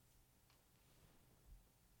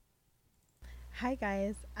Hi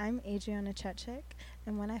guys, I'm Adriana Chechik,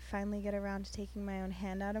 and when I finally get around to taking my own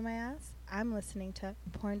hand out of my ass, I'm listening to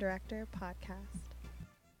Porn Director Podcast.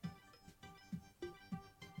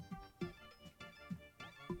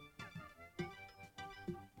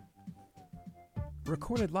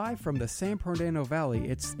 Recorded live from the San Bernardino Valley,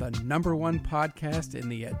 it's the #1 podcast in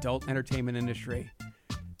the adult entertainment industry,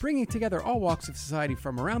 bringing together all walks of society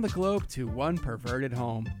from around the globe to one perverted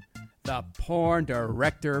home. The Porn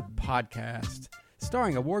Director Podcast,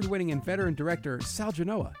 starring award-winning and veteran director Sal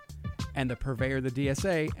Genoa, and the purveyor of the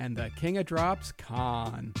DSA and the king of drops,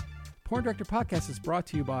 Khan. Porn Director Podcast is brought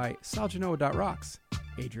to you by saljanoa.rocks,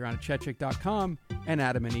 adrianachechik.com, and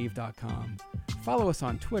adamandeve.com. Follow us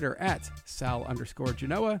on Twitter at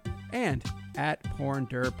Sal_Genoa and at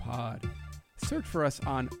PornDurPod. Search for us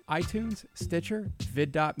on iTunes, Stitcher,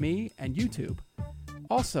 vid.me, and YouTube.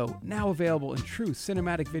 Also, now available in true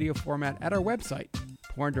cinematic video format at our website,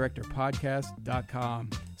 PornDirectorPodcast.com.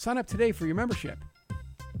 Sign up today for your membership.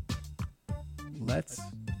 Let's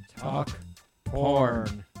talk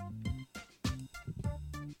porn.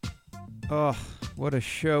 Oh, what a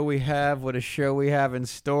show we have. What a show we have in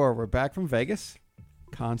store. We're back from Vegas.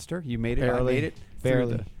 Conster, you made it. Barely. I made it.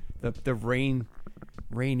 Barely. Through the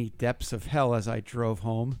rainy depths of hell as I drove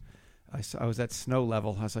home. I was at snow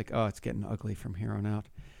level. I was like, oh, it's getting ugly from here on out.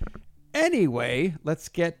 Anyway, let's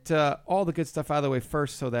get all the good stuff out of the way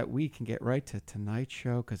first so that we can get right to tonight's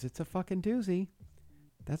show, because it's a fucking doozy.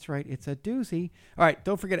 That's right, it's a doozy. All right,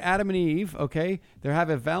 don't forget Adam and Eve, okay? They have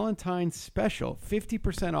a Valentine's special,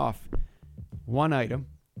 50% off one item.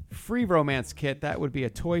 Free romance kit. That would be a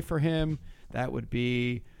toy for him. That would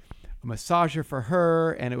be a massager for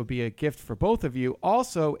her, and it would be a gift for both of you.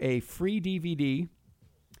 Also, a free DVD,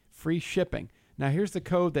 free shipping. Now, here's the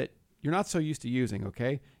code that you're not so used to using,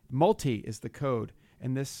 okay? Multi is the code.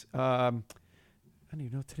 And this, I don't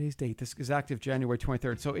even know today's date. This is active January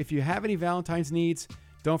 23rd. So if you have any Valentine's needs,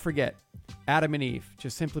 don't forget Adam and Eve.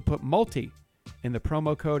 Just simply put multi in the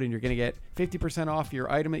promo code, and you're going to get 50% off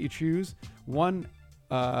your item that you choose. One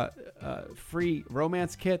free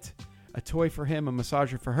romance kit, a toy for him, a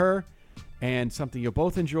massager for her, and something you'll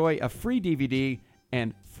both enjoy, a free DVD,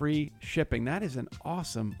 and free shipping. That is an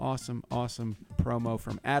awesome, awesome, awesome promo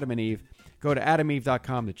from Adam and Eve. Go to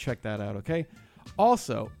adameve.com to check that out, okay?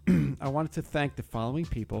 Also, I wanted to thank the following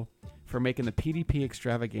people for making the PDP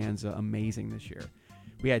extravaganza amazing this year.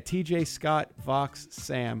 We had TJ, Scott, Vox,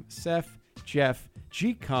 Sam, Seth, Jeff,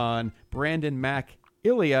 G. Khan, Brandon, Mac,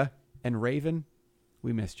 Ilya, and Raven.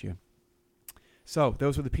 We missed you. So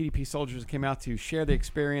those were the PDP soldiers that came out to share the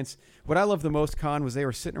experience. What I love the most, Khan, was they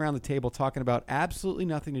were sitting around the table talking about absolutely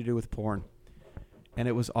nothing to do with porn. And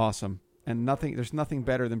it was awesome. And there's nothing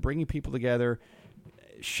better than bringing people together,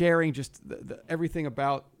 sharing just everything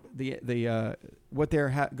about the what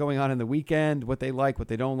they're going on in the weekend, what they like, what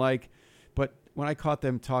they don't like. But when I caught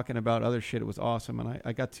them talking about other shit, it was awesome. And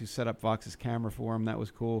I got to set up Vox's camera for them. That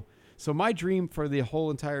was cool. So my dream for the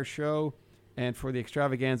whole entire show and for the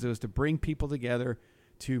extravaganza was to bring people together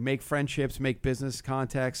to make friendships, make business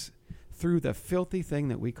contacts through the filthy thing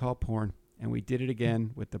that we call porn. And we did it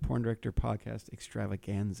again with the Porn Director Podcast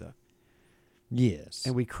extravaganza. Yes.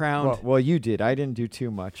 And we crowned... Well, you did. I didn't do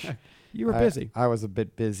too much. You were busy. I was a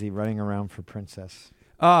bit busy running around for Princess.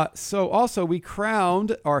 So also we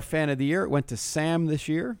crowned our fan of the year. It went to Sam this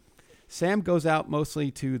year. Sam goes out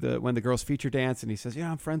mostly to when the girls feature dance, and he says,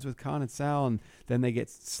 I'm friends with Con and Sal, and then they get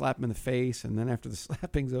slapped him in the face, and then after the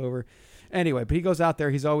slapping's over. Anyway, but he goes out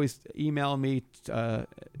there. He's always emailing me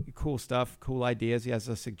cool stuff, cool ideas. He has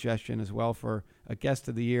a suggestion as well for a guest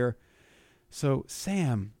of the year. So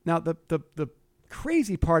Sam, now the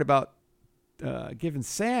crazy part about giving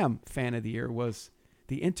Sam fan of the year was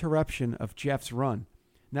the interruption of Jeff's run.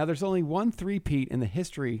 Now, there's only one three-peat in the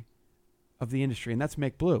history of the industry, and that's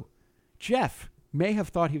Mick Blue. Jeff may have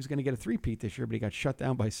thought he was going to get a three-peat this year, but he got shut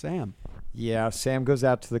down by Sam. Yeah, Sam goes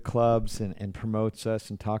out to the clubs and promotes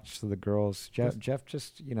us and talks to the girls. Jeff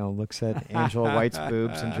just, looks at Angela White's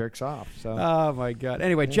boobs and jerks off. So. Oh, my God.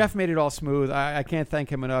 Anyway, yeah. Jeff made it all smooth. I can't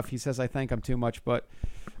thank him enough. He says I thank him too much, but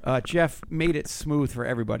Jeff made it smooth for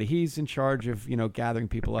everybody. He's in charge of, gathering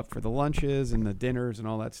people up for the lunches and the dinners and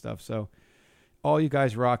all that stuff. So all you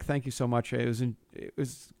guys rock. Thank you so much. It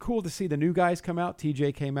was cool to see the new guys come out.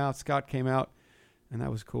 TJ came out. Scott came out. And that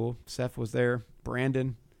was cool. Seth was there.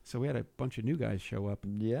 Brandon. So we had a bunch of new guys show up.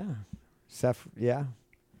 Yeah. Seth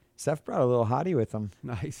brought a little hottie with him.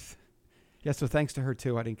 Nice. Yeah, so thanks to her,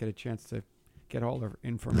 too. I didn't get a chance to get all her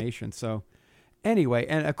information. So anyway,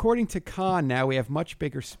 and according to Khan, now we have much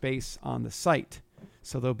bigger space on the site.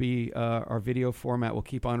 So there'll be our video format will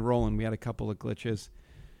keep on rolling. We had a couple of glitches.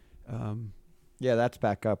 Yeah, that's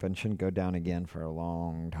back up and shouldn't go down again for a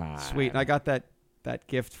long time. Sweet. And I got that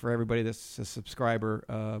gift for everybody that's a subscriber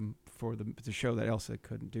for the show that Elsa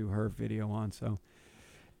couldn't do her video on. So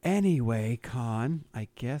anyway, Con, I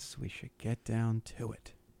guess we should get down to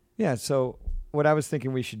it. Yeah, so what I was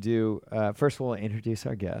thinking we should do, first we'll introduce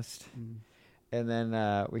our guest. And then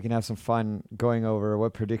we can have some fun going over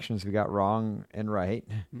what predictions we got wrong and right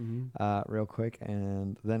real quick.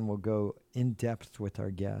 And then we'll go in depth with our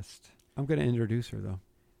guest. I'm going to introduce her, though.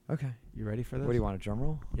 Okay. You ready for this? What do you want, a drum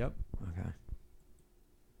roll? Yep.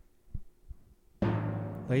 Okay.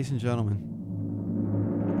 Ladies and gentlemen,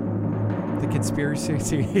 the conspiracy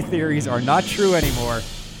theories are not true anymore.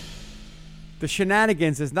 The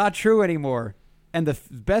shenanigans is not true anymore. And the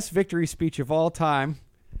best victory speech of all time,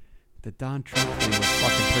 the Don Trump thing, was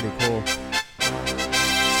fucking pretty cool.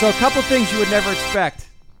 So a couple things you would never expect.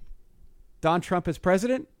 Don Trump as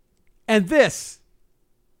president. And this,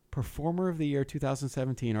 Performer of the Year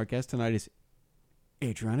 2017. Our guest tonight is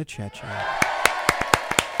Adriana Chechik.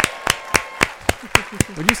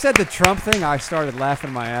 When you said the Trump thing, I started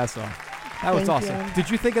laughing my ass off. That was Thank awesome. you. Did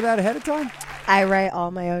you think of that ahead of time? I write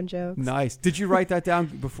all my own jokes. Nice. Did you write that down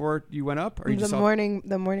before you went up? Or you just The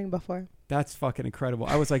morning before. That's fucking incredible.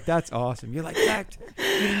 I was like, that's awesome. You're like, that.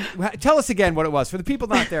 Tell us again what it was. For the people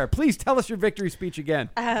not there, please tell us your victory speech again.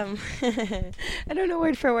 I don't know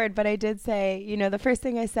word for word, but I did say, the first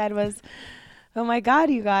thing I said was, oh my God,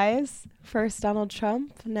 you guys. First Donald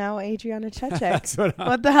Trump, now Adriana Chechik. That's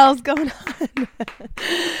what the hell's going on?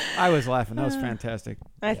 I was laughing. That was fantastic.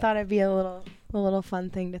 I thought it'd be a little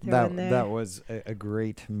fun thing to throw in there. That was a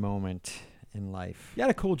great moment in life. You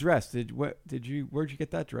had a cool dress. Where'd you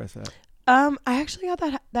get that dress at? I actually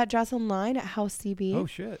got that dress online at House CB. Oh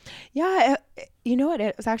shit. Yeah, you know what?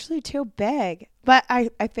 It was actually too big, but I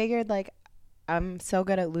figured like I'm so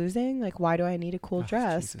good at losing. Like, why do I need a cool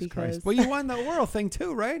dress? Jesus because Christ. Well, you won the oral thing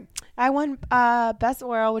too, right? I won best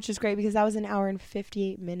oral, which is great because that was an hour and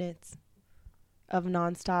 58 minutes of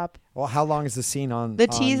nonstop. Well, how long is the scene on? The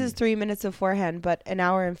tease is 3 minutes beforehand, but an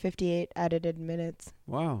hour and 58 edited minutes.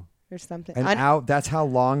 Wow. Or something. And that's how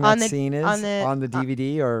long that scene is on the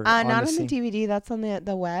DVD or not on the DVD. That's on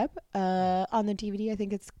the web. On the DVD, I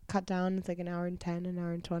think it's cut down. It's like an hour and 10, an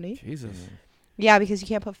hour and 20. Jesus. Yeah, because you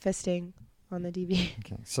can't put fisting on the DVD.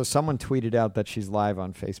 Okay. So someone tweeted out that she's live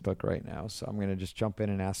on Facebook right now. So I'm going to just jump in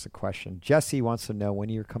and ask the question. Jesse wants to know when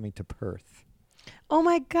you're coming to Perth. Oh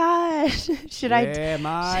my gosh. Should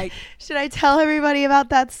Mike. Should I tell everybody about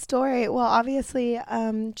that story? Well, obviously,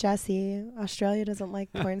 Jesse, Australia doesn't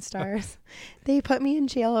like porn stars. They put me in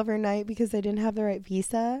jail overnight because I didn't have the right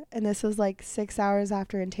visa. And this was like 6 hours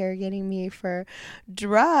after interrogating me for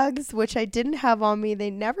drugs, which I didn't have on me. They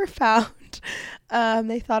never found.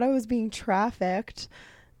 They thought I was being trafficked.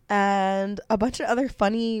 And a bunch of other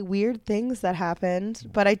funny, weird things that happened.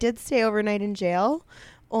 But I did stay overnight in jail,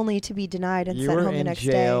 only to be denied and sent home the next day.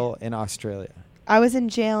 You were in jail in Australia. I was in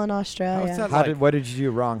jail in Australia. What did you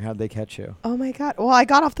do wrong? How'd they catch you? Oh my God. Well, I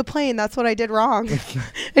got off the plane. That's what I did wrong.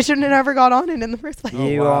 I shouldn't have ever got on it in the first place.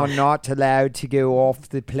 You are not allowed to go off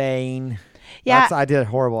the plane. Yeah. I did a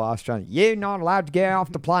horrible Australian. You're not allowed to get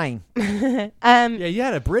off the plane. Yeah, you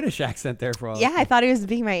had a British accent there for a while. Yeah, I thought he was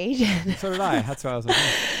being my agent. So did I. That's why I was like,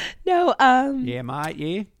 no. Yeah, mate,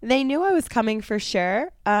 yeah. They knew I was coming for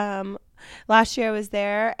sure. Last year I was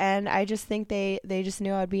there, and I just think they just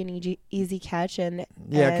knew I'd be an easy catch. And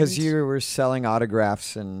because you were selling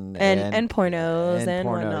autographs and pornos and porno,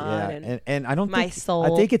 whatnot. Yeah. And I don't my think soul.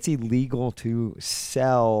 I think it's illegal to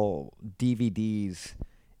sell DVDs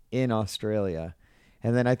in Australia.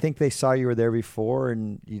 And then I think they saw you were there before,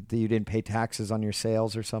 and you didn't pay taxes on your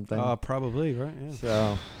sales or something. Probably, right? Yeah.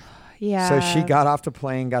 So. Yeah. So she got off the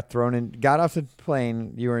plane, got off the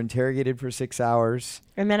plane. You were interrogated for 6 hours.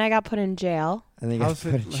 And then I got put in jail. And then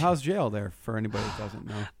how's jail there for anybody that doesn't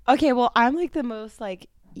know? Okay, well, I'm like the most like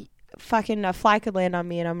fucking a fly could land on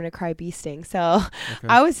me and I'm going to cry bee sting. So okay.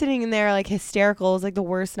 I was sitting in there like hysterical. It was like the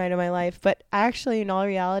worst night of my life. But actually, in all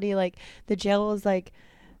reality, like the jail was like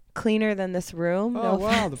cleaner than this room. Oh,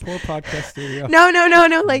 wow. The poor podcast studio. No.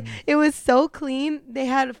 Like, it was so clean. They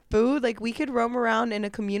had food. Like, we could roam around in a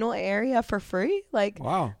communal area for free. Like,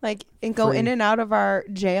 wow. Like, and go in and out of our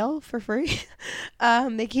jail for free.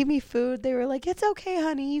 They gave me food. They were like, it's okay,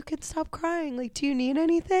 honey. You can stop crying. Like, do you need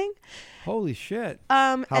anything? Holy shit.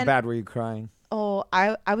 How bad were you crying? Oh,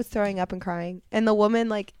 I was throwing up and crying. And the woman,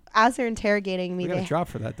 like, as they're interrogating me. We got a job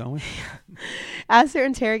for that, don't we? As they're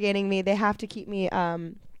interrogating me, they have to keep me...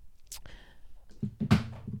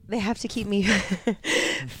 They have to keep me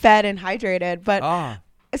fed and hydrated, but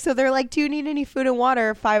So they're like, do you need any food and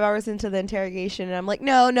water 5 hours into the interrogation? And I'm like,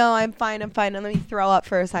 no, I'm fine. And let me throw up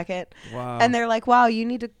for a second. Wow. And they're like, wow, you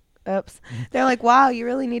need to, they're like, wow, you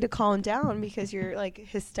really need to calm down because you're like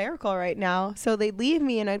hysterical right now. So they'd leave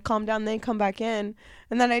me and I'd calm down, then come back in.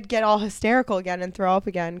 And then I'd get all hysterical again and throw up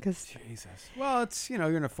again because Jesus. Well, it's,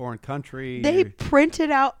 you're in a foreign country. they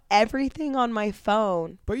printed out everything on my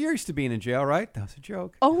phone. But you're used to being in jail, right? That was a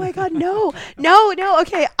joke. Oh my God, no.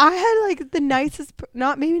 Okay, I had like the nicest,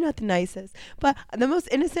 maybe not the nicest, but the most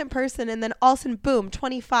innocent person. And then all of a sudden, boom,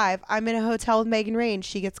 25. I'm in a hotel with Megan Rain.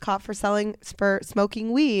 She gets caught for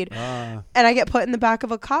smoking weed. And I get put in the back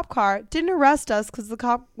of a cop car. Didn't arrest us because the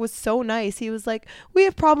cop was so nice. He was like, we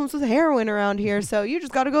have problems with heroin around here. So you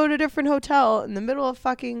just got to go to a different hotel in the middle of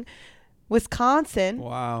fucking Wisconsin.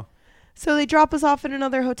 Wow. So they drop us off in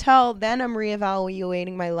another hotel. Then I'm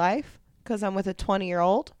reevaluating my life because I'm with a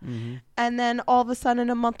 20-year-old. Mm-hmm. And then all of a sudden,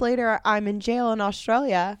 a month later, I'm in jail in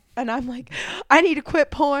Australia. And I'm like, I need to quit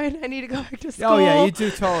porn. I need to go back to school. Oh, yeah, you do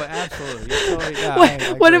totally. Absolutely. You're totally,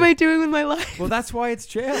 yeah, What I am I doing with my life? Well, that's why it's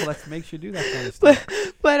jail. That makes you do that kind of stuff.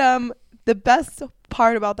 But the best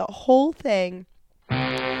part about the whole thing.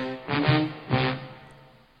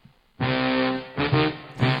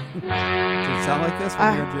 Does it sound like this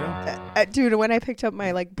when you're in jail? Dude, when I picked up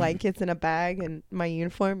my like blankets in a bag and my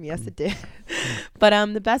uniform, yes, it did. But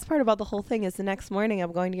the best part about the whole thing is the next morning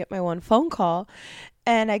I'm going to get my one phone call,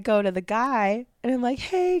 and I go to the guy and I'm like,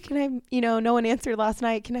 hey, can I, no one answered last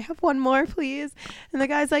night. Can I have one more, please? And the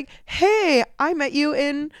guy's like, hey, I met you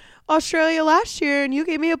in Australia last year and you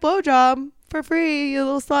gave me a blowjob for free, you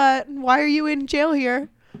little slut. Why are you in jail here?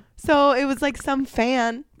 So it was like some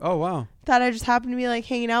fan. Oh, wow. That I just happened to be like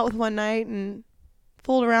hanging out with one night and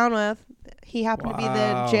fooled around with. He happened to be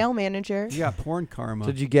the jail manager. You got porn karma.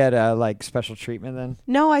 Did you get like special treatment then?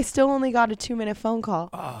 No, I still only got a 2-minute phone call.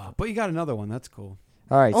 Oh, but you got another one. That's cool.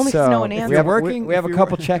 All right, Only 'cause so no one we answered. have, Working- we have a if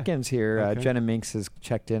couple you're- check-ins here. Okay. Jenna Minks has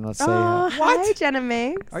checked in. Let's say Oh, What? hi, Jenna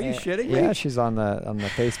Minks. Are you shitting me? yeah, she's on the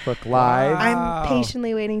Facebook Live. Wow. I'm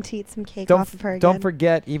patiently waiting to eat some cake Don't off of her again. Don't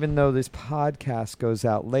forget, even though this podcast goes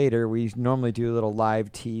out later, we normally do a little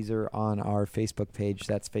live teaser on our Facebook page.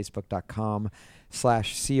 That's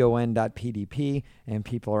facebook.com/con.pdp. And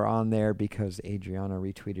people are on there because Adriana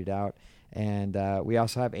retweeted out. And we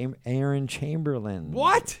also have Aaron Chamberlain.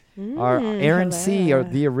 What? Our Aaron C., hello. or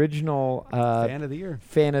the original Fan of the year.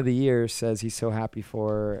 fan of the year, says he's so happy for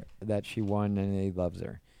her that she won and he loves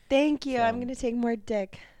her. Thank you. So- I'm going to take more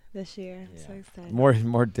dick this year. Yeah. So excited.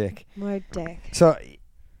 More dick. More dick. So,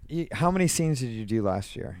 how many scenes did you do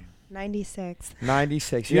last year? 96.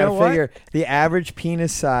 96. You You got know to what? figure the average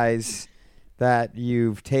penis size that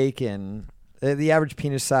you've taken. The average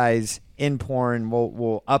penis size in porn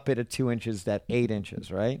will up it at 2 inches. That 8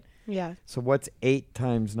 inches, right? Yeah. So what's 8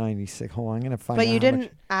 times 96? Hold on, I'm gonna find. But out you how much-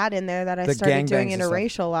 didn't add in there that I The started doing gangbangs and stuff.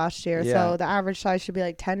 interracial last year. Yeah. So the average size should be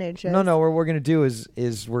like 10 inches. No. What we're gonna do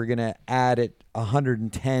is we're gonna add it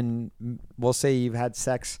 110. We'll say you've had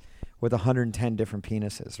sex with 110 different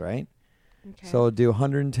penises, right? Okay. So we'll do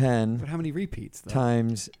 110 But how many repeats, though?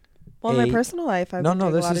 times. well, in my 8. personal life, I've No, been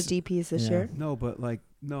doing this a lot is- of DPs this yeah. year. No, but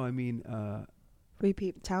I mean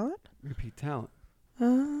Repeat talent? repeat talent.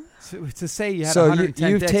 Uh, So to say you had So 110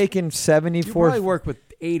 you've dicks, taken you 74. probably work with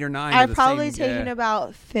 8 or 9 I've of the probably same, taken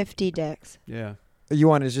about 50 dicks. Yeah. You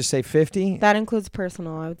want to just say 50? That includes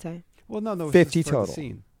personal, I would say. Well, no, it's 50 just for the total.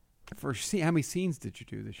 Scene. For scene, how many scenes did you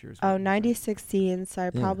do this year? is what Oh, I'm saying. 96 scenes. So I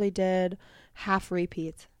Yeah. probably did half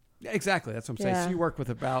repeats. Yeah, exactly. That's what I'm saying. Yeah. So you work with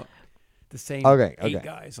about the same Okay, 8 okay.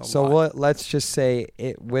 guys. A So lot. let's just say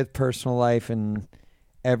it with personal life and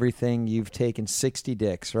everything, you've taken 60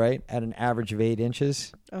 dicks, right? At an average of 8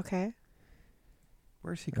 inches. Okay.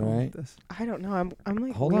 Where's he going Alright. with this? I don't know. I'm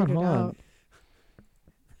like Hold on, weirded hold on. out.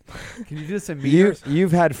 Can you do this in You meters?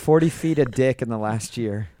 you've had 40 feet of dick in the last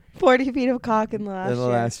year. 40 feet of cock in the last in the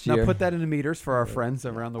year. last year. Now put that into meters for our friends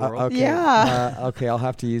around the world. Okay. Yeah. Okay, I'll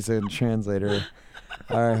have to use a translator.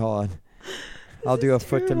 All right, hold on. I'll do a is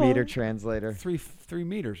foot to meter terrible. translator. 3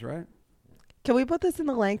 meters, right? Can we put this in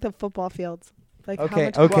the length of football fields? Like how Okay,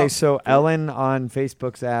 much? okay. Well, So Ellen on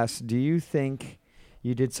Facebook's asked, do you think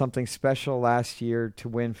you did something special last year to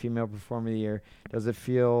win Female Performer of the Year? Does it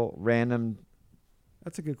feel random?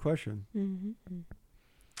 That's a good question. Mm-hmm.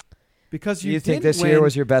 Because Do you you think didn't this year win-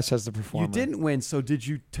 was your best as the performer? You didn't win, so did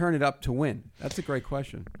you turn it up to win? That's a great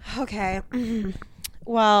question. Okay.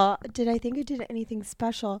 Well, did I think I did anything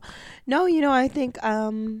special? No, I think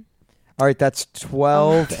All right, that's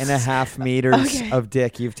 12 and a half meters Okay. of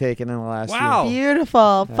dick you've taken in the last Wow.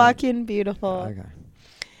 beautiful, Yeah. fucking beautiful. year. Okay.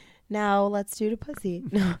 Now let's do the pussy.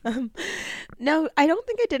 No, no, I don't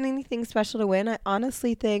think I did anything special to win. I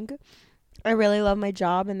honestly think I really love my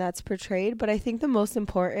job and that's portrayed, but I think the most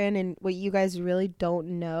important and what you guys really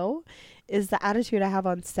don't know is the attitude I have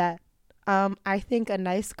on set. I think a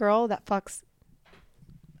nice girl that fucks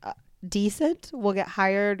decent will get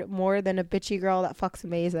hired more than a bitchy girl that fucks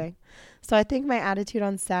amazing. So I think my attitude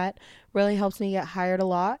on set really helps me get hired a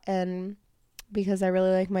lot, and because I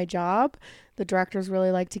really like my job, the directors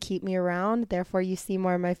really like to keep me around. Therefore, you see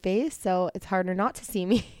more of my face, so it's harder not to see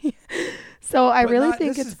me. So I really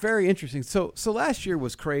think this is very interesting. So last year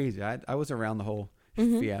was crazy. I was around the whole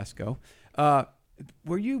fiasco.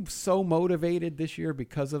 Were you so motivated this year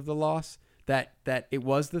because of the loss that it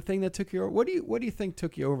was the thing that took you over? What do you think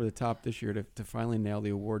took you over the top this year to finally nail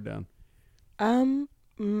the award down?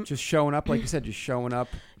 Just showing up, like you said, just showing up.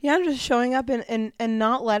 Yeah, just showing up and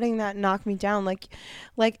not letting that knock me down. Like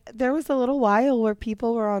there was a little while where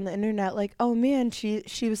people were on the internet like, oh man, she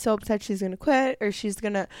was so upset she's gonna quit or she's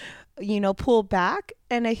gonna, pull back.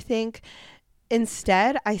 And I think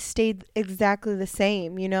instead I stayed exactly the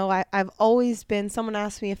same. I've always been, someone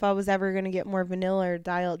asked me if I was ever gonna get more vanilla or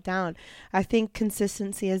dial it down. I think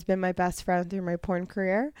consistency has been my best friend through my porn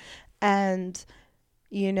career. And,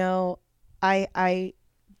 I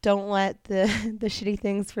don't let the shitty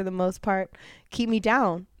things for the most part keep me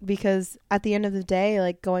down, because at the end of the day,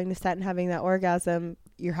 like going to set and having that orgasm,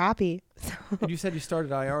 you're happy. So. And you said you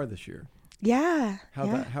started IR this year. Yeah. How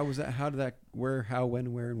was that? How did that, where, how,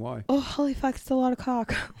 when, where, and why? Oh, holy fuck, it's a lot of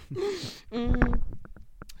cock.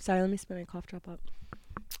 Sorry, let me spin my cough drop up.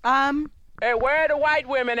 Hey, where are the white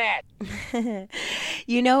women at?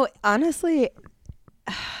 Honestly,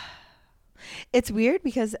 it's weird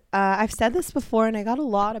because I've said this before and I got a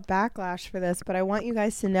lot of backlash for this, but I want you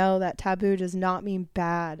guys to know that taboo does not mean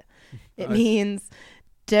bad. It means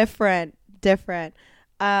different.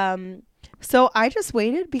 So I just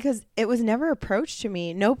waited because it was never approached to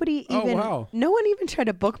me. No one even tried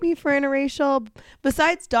to book me for interracial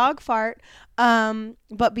besides Dog Fart.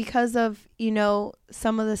 But because of,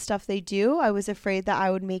 some of the stuff they do, I was afraid that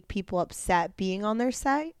I would make people upset being on their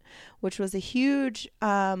site, which was a huge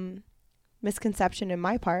misconception in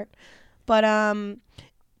my part. But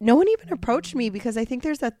no one even approached me because I think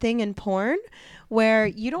there's a thing in porn where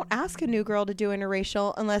you don't ask a new girl to do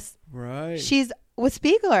interracial unless she's with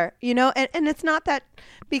Spiegler, and it's not that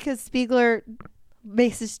because Spiegler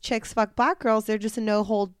makes his chicks fuck black girls. They're just a no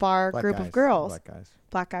hold bar group of girls.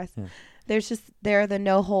 Black guys. Yeah. They're the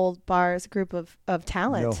no hold bars group of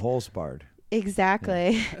talent. No holes barred.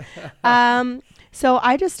 Exactly. Yeah. So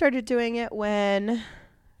I just started doing it when,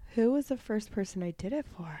 who was the first person I did it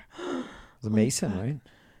for? It was Mason, right?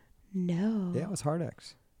 No. Yeah, it was Hard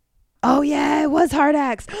X. Oh yeah, it was Hard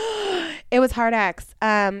X. It was Hard X.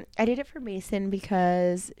 I did it for Mason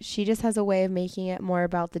because she just has a way of making it more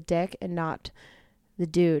about the dick and not the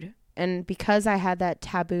dude. And because I had that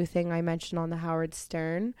taboo thing I mentioned on the Howard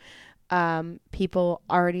Stern, people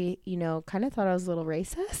already, kind of thought I was a little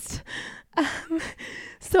racist.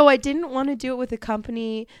 So I didn't want to do it with a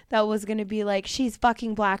company that was going to be like, she's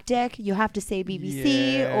fucking black dick, you have to say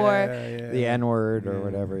BBC or the N-word or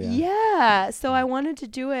whatever. Yeah. So I wanted to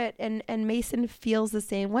do it, and Mason feels the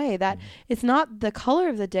same way, that it's not the color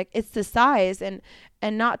of the dick, it's the size, and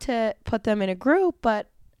not to put them in a group, but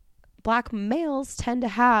black males tend to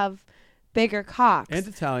have bigger cocks. And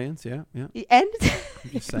Italians, yeah. And I'm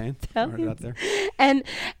just saying. Right out there.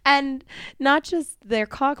 And not just their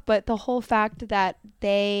cock, but the whole fact that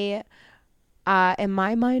they, in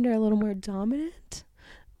my mind, are a little more dominant.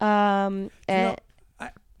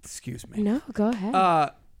 Excuse me. No, go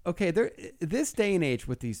ahead. Okay, this day and age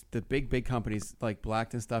with the big companies like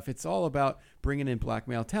Blacked and stuff, it's all about bringing in black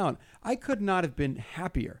male talent. I could not have been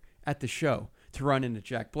happier at the show to run into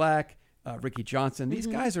Jack Black, Ricky Johnson. These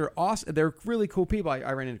guys are awesome. They're really cool people.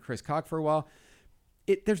 I ran into Chris Cock for a while.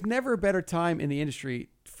 There's never a better time in the industry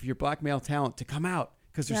for your black male talent to come out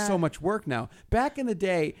because there's so much work now. Back in the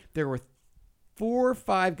day, there were 4 or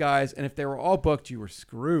 5 guys, and if they were all booked, you were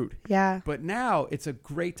screwed. Yeah. But now it's a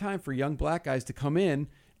great time for young black guys to come in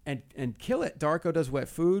and kill it. Darko does Wet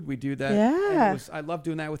Food. We do that. Yeah. I love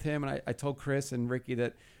doing that with him, and I told Chris and Ricky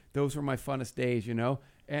that those were my funnest days,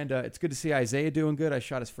 And it's good to see Isaiah doing good. I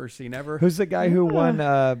shot his first scene ever. Who's the guy who won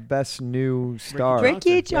Best New Star?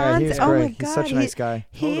 Ricky Johnson. Yeah, oh great. my God. He's such a nice guy.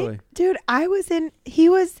 Totally. Dude,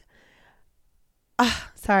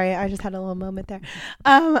 sorry, I just had a little moment there.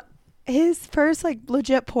 His first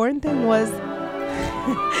legit porn thing was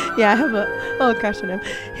yeah, I have a little crush on him.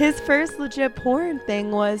 His first legit porn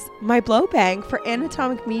thing was my blow bang for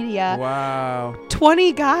Anatomic Media. Wow.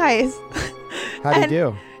 20 guys. How'd he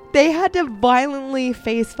do? They had to violently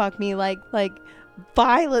face fuck me, like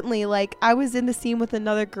violently. Like I was in the scene with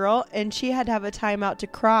another girl and she had to have a timeout to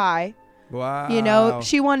cry Wow. You know,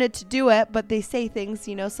 she wanted to do it, but they say things,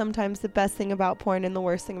 you know, sometimes the best thing about porn and the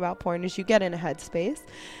worst thing about porn is you get in a headspace.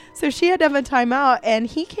 So she had to have a timeout, and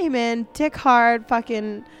he came in, dick hard,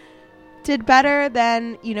 fucking did better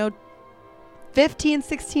than, you know, 15,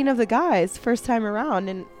 16 of the guys first time around,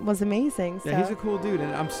 and was amazing. So. Yeah, he's a cool dude,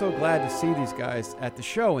 and I'm so glad to see these guys at the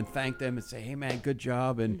show and thank them and say, hey, man, good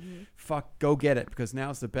job, and fuck, go get it, because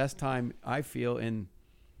now's the best time, I feel, in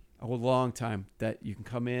a long time that you can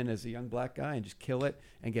come in as a young black guy and just kill it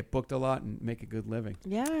and get booked a lot and make a good living.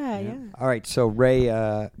 Yeah. All right, so Ray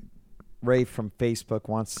from Facebook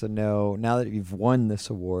wants to know, now that you've won this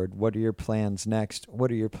award, what are your plans next? What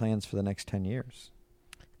are your plans for the next 10 years?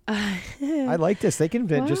 I like this. They can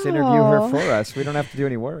just interview her for us. We don't have to do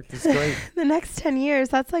any work. It's great. The next 10 years,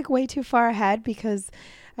 that's like way too far ahead because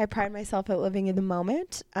I pride myself at living in the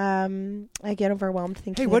moment. I get overwhelmed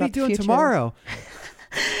thinking Hey, what are you about the doing future. tomorrow?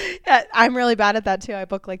 I'm really bad at that too. I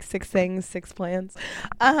book like 6 things, 6 plans.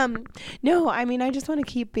 No, I mean, I just want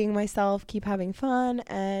to keep being myself, keep having fun.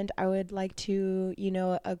 And I would like to, you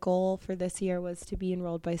know, a goal for this year was to be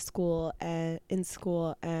enrolled by school and in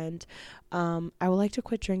school. And I would like to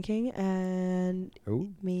quit drinking and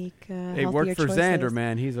make Hey, work for choices. Xander,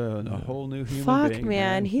 man. He's a whole new human Fuck, being.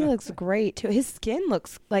 man. He looks great too. His skin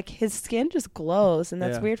looks like his skin just glows, and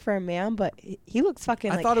that's Yeah. weird for a man, but he looks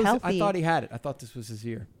fucking I thought healthy. I thought he had it. I thought this was his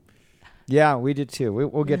year. Yeah, we did too.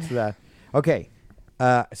 We'll get to that. Okay.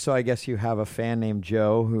 So I guess you have a fan named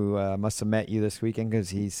Joe who must have met you this weekend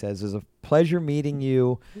because he says, "It was a pleasure meeting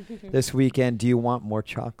you this weekend. Do you want more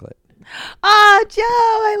chocolate?" Oh, Joe,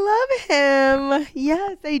 I love him.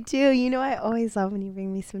 Yes, I do. You know, I always love when you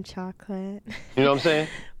bring me some chocolate. You know what I'm saying?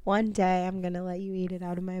 One day I'm going to let you eat it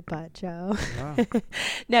out of my butt, Joe. Wow.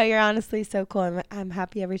 No, you're honestly so cool. I'm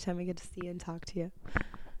happy every time I get to see you and talk to you.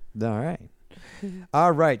 All right.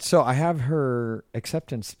 All right. So I have her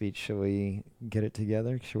acceptance speech. Shall we get it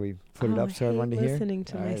together? Shall we put it up so everyone to hear? Listening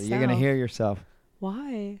to All right, myself. you're going to hear yourself.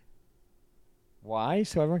 Why? Why?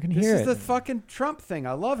 So everyone can This hear is it. the fucking Trump thing.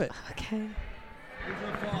 I love it. Okay.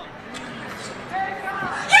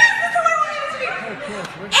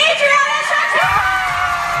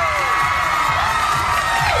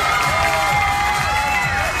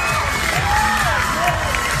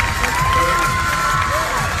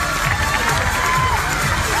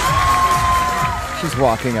 She's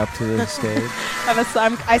walking up to the stage.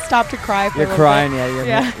 I stopped to cry for You're a little crying. bit.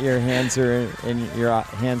 Yeah. Your hands are your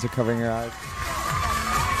hands are covering your eyes.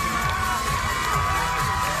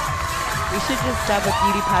 We should just dub a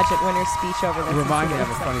beauty pageant winner speech over this. Remind me of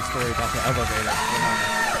a funny story about the elevator.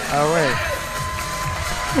 Oh wait.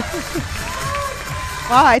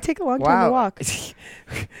 Wow, I take a long time to walk.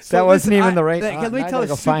 That wasn't even the right. Let me tell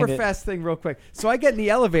a super fast thing real quick. So I get in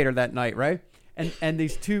the elevator that night, right? And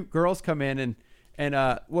these 2 girls come in, and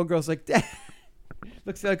one girl's like, Dad,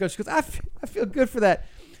 looks at the other girl. She goes, I feel good for that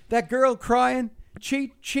girl crying,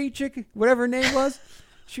 Chick, whatever her name was.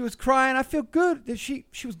 She was crying. I feel good. She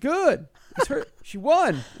was good. She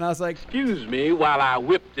won. And I was like, Excuse me while I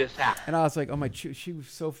whip this out. and I was like, oh my, she was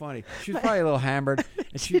so funny. She was probably a little hammered,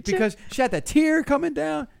 and because she had that tear coming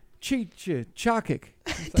down. Chakik.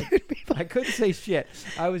 I couldn't say shit.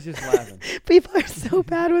 I was just laughing. People are so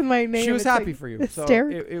bad with my name. She was It's happy like for you. So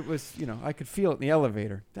hysterical. it was, you know, I could feel it in the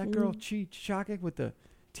elevator. That girl, Chakik, with the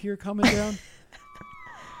tear coming down.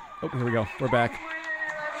 Oh, here we go. We're back.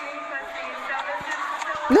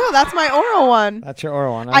 No, that's my oral one. That's your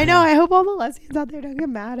oral one. I know. I hope all the lesbians out there don't get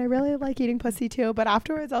mad. I really like eating pussy too. But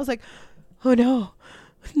afterwards, I was like, oh no,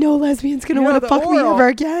 no lesbian's going to want to fuck me ever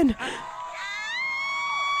again.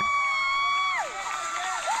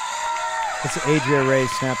 It's Adria Ray's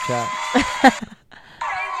Snapchat.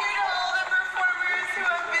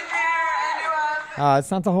 It's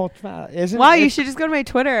not the whole. Isn't? Wow, you should just go to my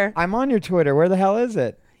Twitter. I'm on your Twitter. Where the hell is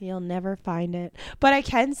it? You'll never find it. But I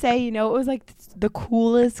can say, you know, it was like the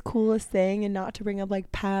coolest thing, and not to bring up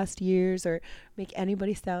like past years or make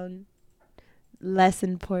anybody sound less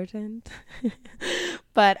important.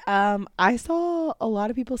 But I saw a lot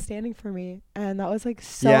of people standing for me, and that was like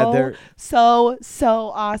so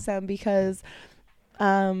awesome because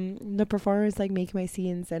the performers like make my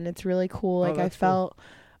scenes, and it's really cool. Like I felt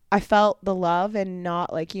the love, and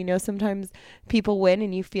not like, you know, sometimes people win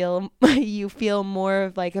and you feel more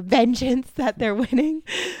of like a vengeance that they're winning.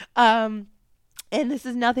 And this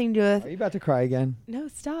is nothing to do with. Are you about to cry again? No,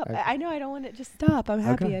 stop. Okay. I know I don't want it. Just stop. I'm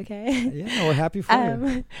happy. Okay. Yeah, we're happy for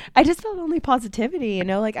you. I just felt only positivity, you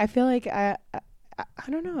know, like I feel like I I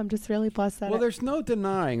don't know. I'm just really blessed that. Well, there's no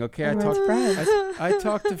denying. Okay, I Everyone's talk. friends. I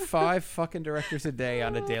talk to 5 fucking directors a day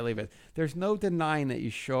on a daily basis. There's no denying that you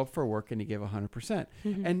show up for work and you give 100%.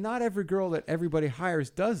 And not every girl that everybody hires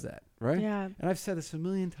does that, right? Yeah. And I've said this a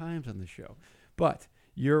million times on the show, but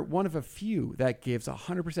you're one of a few that gives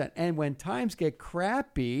 100%. And when times get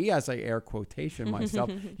crappy, as I air quotation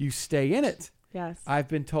myself, you stay in it. Yes. I've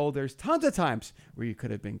been told there's tons of times where you could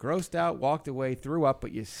have been grossed out, walked away, threw up,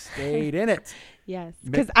 but you stayed in it. Yes.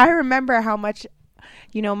 Because I remember how much,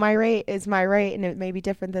 my rate is my rate, and it may be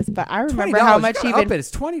different but I remember how much even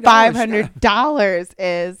it's $20. $500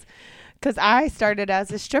 is. Because I started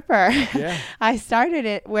as a stripper. Yeah. I started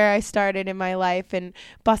it where I started in my life and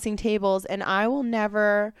bussing tables. And I will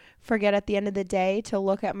never forget at the end of the day to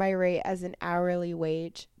look at my rate as an hourly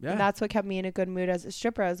wage. Yeah. And that's what kept me in a good mood as a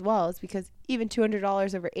stripper as well. Is because even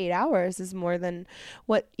 $200 over 8 hours is more than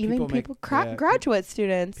what even graduate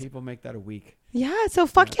students. People make that a week. Yeah. So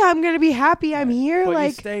fuck yeah, I'm going to be happy I'm here. But like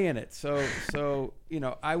you stay in it. So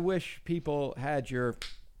I wish people had your,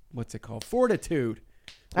 what's it called? Fortitude.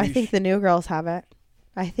 I think the new girls have it.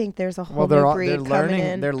 I think there's a whole they're new breed coming learning.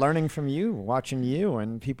 in. They're learning from you, watching you,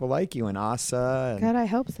 and people like you, and Asa. And, God, I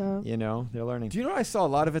hope so. they're learning. Do you know what I saw a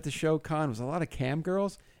lot of at the show, Con? Was a lot of cam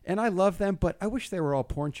girls. And I love them, but I wish they were all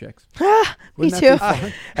porn chicks. Me Wouldn't too. that be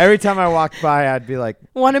fun? Every time I walked by, I'd be like,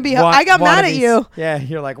 Wannabe ho. I got mad at you. Yeah,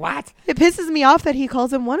 you're like, what? It pisses me off that he calls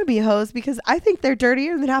them wannabe hoes because I think they're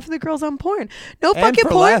dirtier than half of the girls on porn. No And fucking for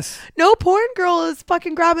porn. less. No porn girl is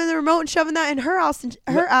fucking grabbing the remote and shoving that in her ass and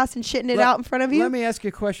shitting it out in front of you. Let me ask you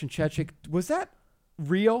a question, Chechik. Was that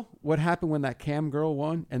real? What happened when that cam girl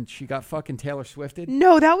won and she got fucking Taylor Swifted?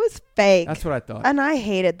 No, that was fake. That's what I thought. And I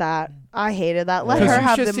hated that. Let Because her you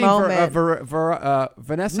have should the see moment.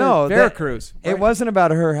 Vanessa No, Veracruz. It wasn't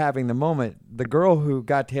about her having the moment. The girl who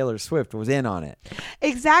got Taylor Swift was in on it.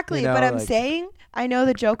 Exactly. But I'm like- saying, I know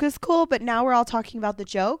the joke is cool, but now we're all talking about the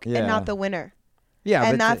joke and Yeah. not the winner. Yeah,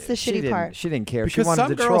 And but that's the she shitty didn't- part. She didn't care. Because she wanted some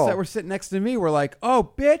to girls troll. that were sitting next to me were like,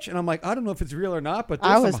 "Oh, bitch," and I'm like, "I don't know if it's real or not," but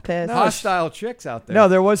there's I was some pissed. hostile chicks out there. No,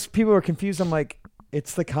 there was people were confused. I'm like,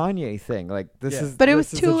 it's the Kanye thing. Like this Yeah. is. But it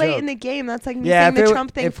was this is too a late joke. in the game. That's like me Yeah, saying the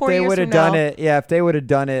Trump thing 4 years would from have done now. it, if they would have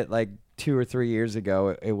done it like 2 or 3 years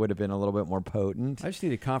ago, it would have been a little bit more potent. I just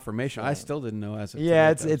needed confirmation. I still didn't know as of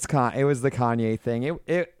Yeah, today, it was the Kanye thing.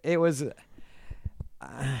 It was.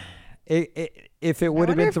 If it would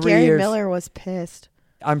have been if 3 Gary years, Miller was pissed.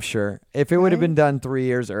 I'm sure. If it would have Right? been done 3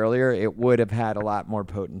 years earlier, it would have had a lot more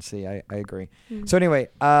potency. I agree. Mm. So anyway,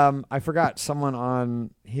 I forgot someone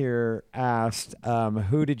on here asked,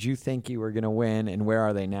 who did you think you were going to win, and where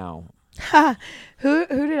are they now? Who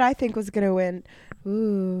did I think was gonna win?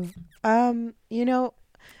 Ooh,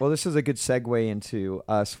 Well, this is a good segue into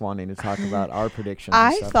us wanting to talk about our predictions. I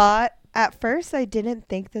and stuff. thought at first I didn't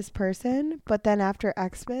think this person, but then after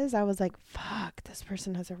XBiz, I was like, fuck, this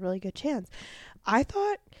person has a really good chance. I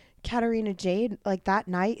thought Katarina Jade, like that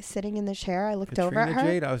night sitting in the chair, I looked over at Katrina her.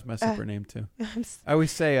 Jade. I always mess up her name too. I'm s- I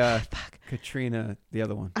always say fuck. Katrina, the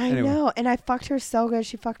other one. I Anyway. know, and I fucked her so good.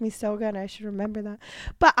 She fucked me so good. I should remember that.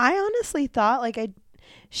 But I honestly thought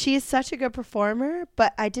she is such a good performer,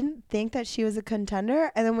 but I didn't think that she was a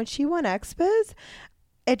contender. And then when she won XBiz,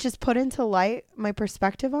 it just put into light my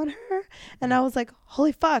perspective on her. And I was like,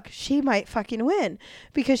 holy fuck, she might fucking win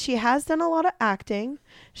because she has done a lot of acting.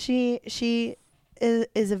 She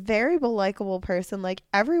is a very likable person. Like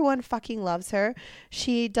everyone fucking loves her.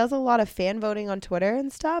 She does a lot of fan voting on Twitter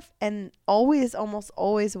and stuff and almost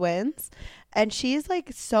always wins. And she's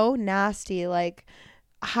like so nasty, like,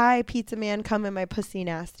 hi pizza man, come in my pussy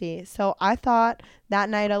nasty. So I thought that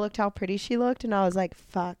night I looked how pretty she looked and I was like,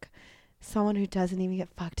 fuck, someone who doesn't even get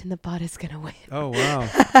fucked in the butt is gonna win. Oh wow.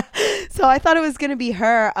 So I thought it was gonna be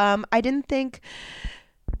her. I didn't think,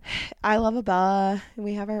 I love Abella and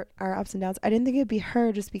we have our ups and downs. I didn't think it'd be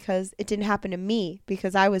her just because it didn't happen to me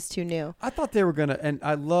because I was too new. I thought they were gonna, and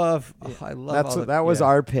I love. That was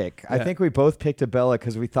our pick. I Yeah. think we both picked Abella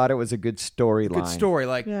because we thought it was a good storyline. good story.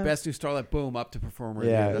 Like Yeah. best new starlet, boom, up to performer. Yeah.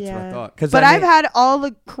 Yeah, that's what I thought. Because But I've had all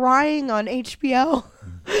the crying on HBO.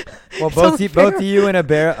 well, so both you and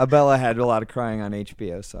Abella had a lot of crying on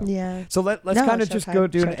HBO. So Yeah. So let's No, kind of just go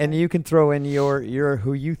Showtime, do, Showtime. and you can throw in your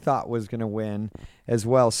who you thought was going to win as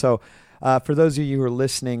well. So for those of you who are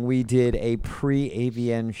listening, we did a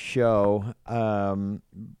pre-AVN show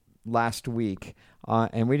last week,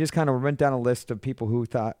 and we just kind of went down a list of people who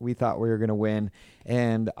we thought we were going to win,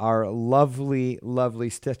 and our lovely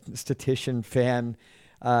statistician fan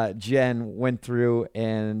Jen went through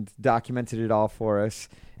and documented it all for us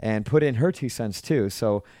and put in her 2 cents too.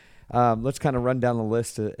 So let's kind of run down the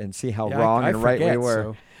list and see how Yeah, wrong I and right we forget,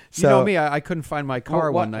 were. You know me, I couldn't find my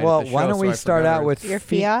car one night. Well, at the why show, don't so we I start forgot out her. with Your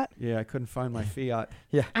Fiat? Yeah, I couldn't find my Fiat.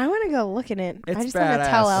 I want to go look in it. I It's just want to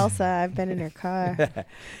tell badass. Elsa I've been in her car.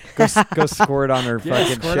 Go squirt on her Yeah,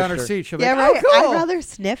 fucking squirt on her shifter. seat. She'll be Yeah, like, right. oh, cool. I'd rather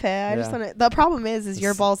sniff it. I just Yeah. want to. The problem is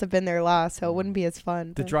your balls have been there last, so it wouldn't be as fun.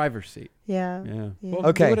 The but- driver's seat. Yeah. Yeah. Yeah. Well,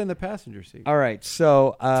 Okay. do it in the passenger seat. All right,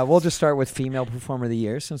 so we'll just start with female performer of the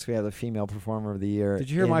year since we have the female performer of the year. Did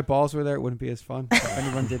you hear in- my balls were there? It wouldn't be as fun. If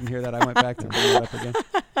anyone didn't hear that, I went back to bring it up again.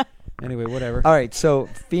 Anyway, whatever. All right, so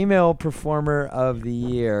female performer of the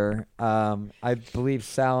year. I believe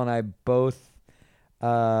Sal and I both.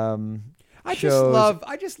 I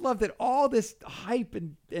just love that all this hype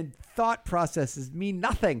and thought processes mean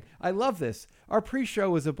nothing. I love this. Our pre-show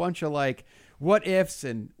was a bunch of like what ifs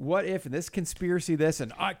and what if and this conspiracy this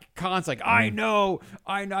and Khan's like I know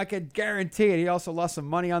I can guarantee it. He also lost some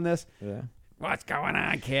money on this. Yeah. What's going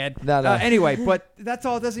on, kid? No. Anyway, but that's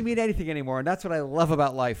all. It doesn't mean anything anymore, and that's what I love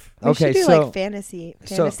about life. We Okay, should do so- like fantasy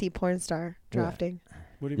porn star Yeah. drafting.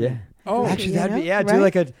 What do you Yeah. mean? Oh, Actually, You that'd be know, do right?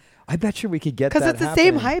 like a. I bet you we could get that. Because it's the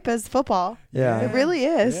same happening. hype as football. Yeah. It really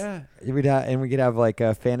is. yeah. And we could have like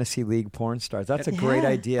a fantasy league porn stars. That's a great Yeah.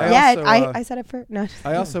 idea. I Yeah, also, I said it for no.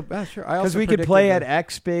 I also sure. I Because also we could play at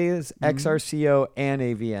predicted XBiz, XRCO, and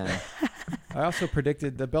AVN. I also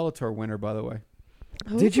predicted the Bellator winner, by the way.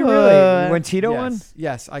 Did you really? When Tito yes. won?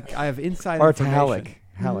 Yes, I have inside Or to information.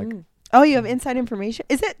 Halleck. Mm. Oh, you have inside information.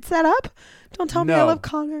 Is it set up? Don't tell me I No. love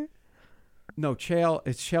Connor. No, Chael.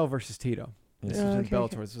 It's Chael versus Tito. This is in Okay, Bellator.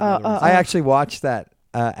 okay. This is another one. I actually watched that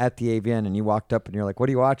at the AVN, and you walked up and you're like, "What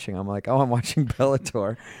are you watching?" I'm like, "Oh, I'm watching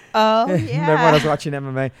Bellator." Oh, Remember when I yeah. was watching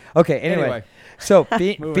MMA? Okay, anyway. So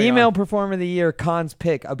Moving female on. performer of the year: Khan's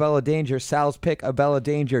pick, Abella Danger. Sal's pick, Abella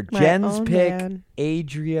Danger. My Jen's own pick, man.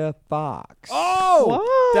 Adria Fox.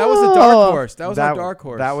 Oh, that was a dark horse. That was our dark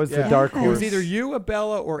horse. That was the Yeah. dark Yes. horse. It was either you,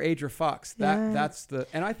 Abella, or Adria Fox. Yeah. That's the.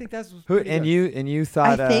 And I think that's Who pretty and good. you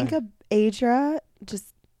thought I think Adria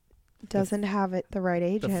just doesn't have it the right the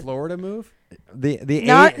agent. Florida move. the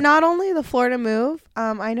Not only the Florida move.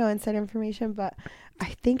 I know inside information, but I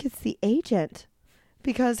think it's the agent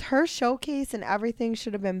because her showcase and everything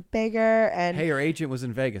should have been bigger. And Hey, her agent was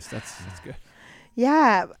in Vegas. That's good.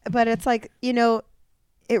 yeah, but it's like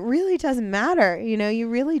it really doesn't matter. You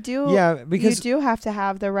really do. Yeah, because you do have to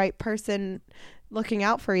have the right person looking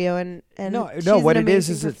out for you. And she's no. What an it is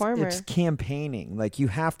amazing performer. it's campaigning. Like you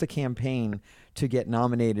have to campaign to get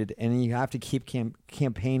nominated, and you have to keep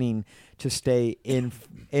campaigning to stay in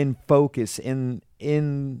focus. In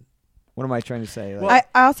what am I trying to say? Like,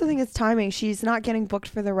 I also think it's timing. She's not getting booked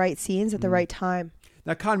for the right scenes at the right time.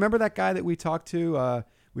 Now, Con, remember that guy that we talked to?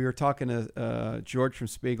 We were talking to George from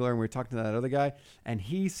Spiegler, and we were talking to that other guy, and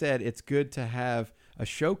he said it's good to have a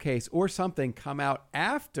showcase or something come out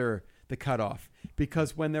after the cutoff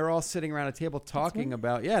because when they're all sitting around a table talking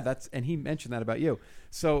about, and he mentioned that about you.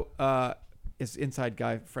 So, it's inside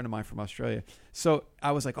guy, friend of mine from Australia. So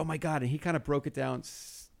I was like, oh my God. And he kind of broke it down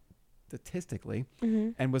statistically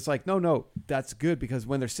and was like, no, that's good because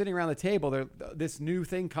when they're sitting around the table, this new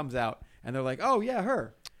thing comes out and they're like, oh yeah,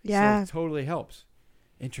 her. Yeah. So it totally helps.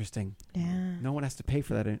 Interesting. Yeah. No one has to pay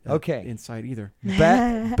for that Okay. insight either.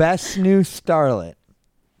 best new starlet.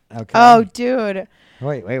 Okay. Oh, dude.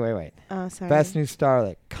 Wait. Oh, sorry. Best new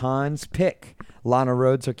starlet. Khan's pick: Lana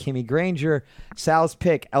Rhoades or Kimmy Granger. Sal's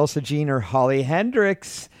pick: Elsa Jean or Holly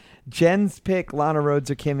Hendricks. Jen's pick: Lana Rhoades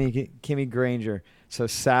or Kimmy Granger. So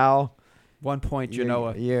Sal, 1 point,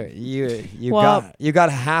 Genoa. you got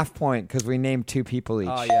a half point because we named two people each.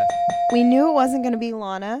 Oh yeah. We knew it wasn't going to be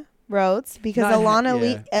Lana Rhoades because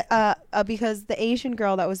Not because the Asian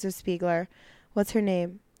girl that was with Spiegler, what's her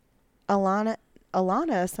name? Alana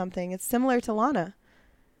something. It's similar to Lana.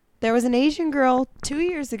 There was an Asian girl 2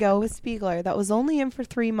 years ago with Spiegler that was only in for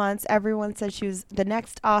 3 months. Everyone said she was the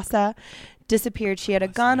next Asa. Disappeared. She had a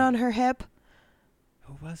gun on her hip.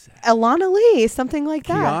 Who was that? Alana Lee, something like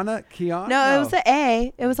that. Kiana? No, it was an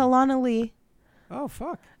A. It was Alana Lee. Oh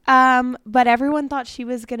fuck. But everyone thought she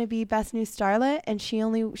was going to be Best New Starlet, and she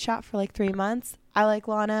only shot for like 3 months. I like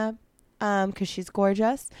Lana because she's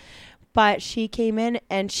gorgeous. But she came in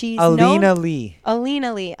and she's Alina Lee.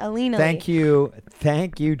 Alina Lee. Thank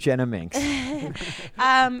you, Jenna Minks.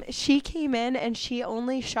 She came in and she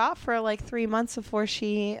only shot for like 3 months before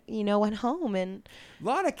she, went home. And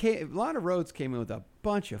Lana Rhoades came in with a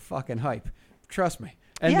bunch of fucking hype. Trust me.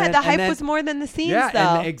 the hype was more than the scenes, though.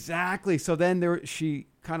 And exactly. So then she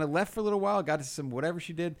kind of left for a little while, got to some whatever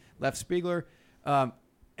she did, left Spiegler,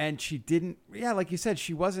 and she didn't. Yeah, like you said,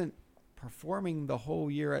 she wasn't performing the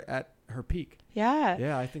whole year at her peak. Yeah.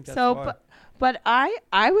 Yeah, I think that's so. why. But I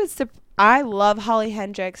I love Holly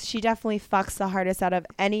Hendricks. She definitely fucks the hardest out of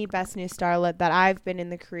any Best New Starlet that I've been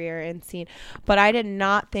in the career and seen. But I did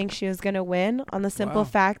not think she was going to win on the simple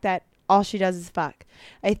fact that all she does is fuck.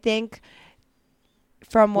 I think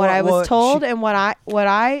from what I was told and what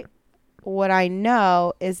I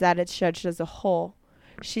know is that it's judged as a whole.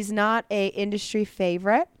 She's not a industry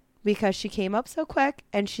favorite because she came up so quick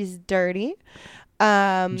and she's dirty.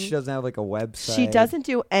 She doesn't have like a website. She doesn't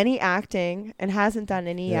do any acting and hasn't done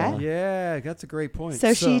any yet. Yeah, that's a great point.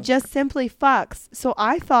 So she just simply fucks. So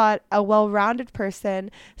I thought a well-rounded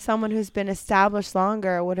person, someone who's been established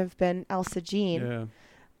longer, would have been Elsa Jean.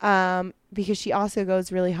 Yeah. Because she also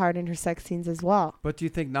goes really hard in her sex scenes as well. But do you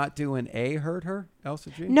think not doing A hurt her,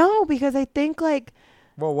 Elsa Jean? No, because I think like...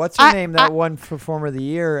 Well, what's her name? That won Performer of the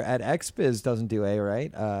Year at XBiz doesn't do A,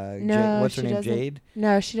 right? No, what's her she name? doesn't. Jade?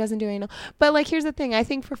 No, she doesn't do anal. But like, here's the thing. I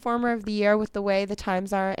think Performer of the Year, with the way the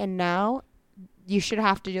times are and now, you should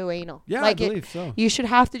have to do anal. Yeah, like I believe so. You should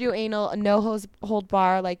have to do anal, no hold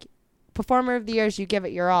bar. Like, Performer of the Year is you give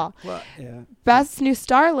it your all. Well, yeah. Best New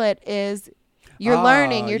Starlet is... You're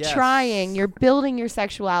learning, you're yes. trying, you're building your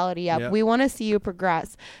sexuality up. Yep. We want to see you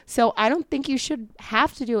progress. So I don't think you should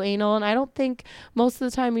have to do anal, and I don't think most of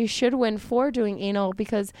the time you should win for doing anal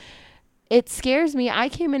because it scares me. I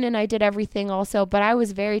came in and I did everything also, but I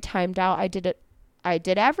was very timed out. I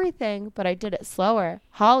did everything, but I did it slower.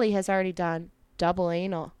 Holly has already done double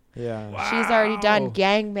anal. Yeah. Wow. She's already done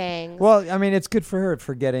gangbangs. Well, I mean, it's good for her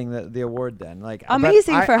for getting the award then. Like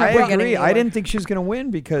amazing for her I for agree. getting the award. I didn't think she was going to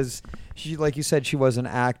win because she, like you said, she wasn't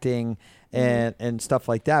acting and stuff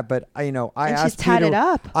like that. But I asked she's tatted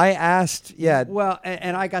up. I asked, yeah. Well,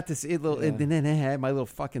 and I got this little, my little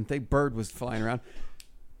fucking thing, bird was flying around.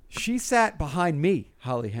 She sat behind me,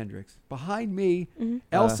 Holly Hendricks. Behind me,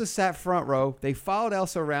 Elsa sat front row. They followed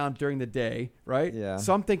Elsa around during the day, right? Yeah.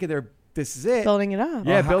 So I'm thinking this is it. Building it up.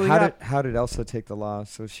 Yeah, building it up. How did Elsa take the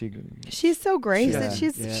loss? So She's so gracious.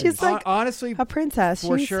 She's like honestly a princess.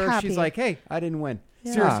 For she's sure. happy. She's like, hey, I didn't win.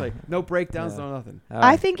 Yeah. Seriously, no breakdowns, no nothing.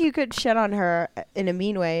 I think you could shit on her in a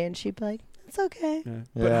mean way, and she'd be like, "It's okay." Yeah.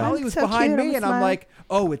 But Holly was so behind cute, me, and smile. I'm like,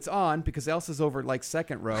 "Oh, it's on," because Elsa's over like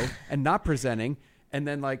second row and not presenting, and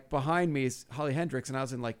then like behind me is Holly Hendricks, and I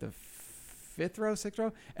was in like the fifth row, sixth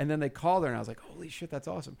row, and then they called her, and I was like, "Holy shit, that's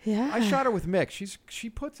awesome!" Yeah, I shot her with Mick. She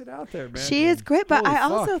puts it out there, man. She is great, but Holy I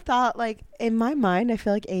also fuck. thought, like, in my mind, I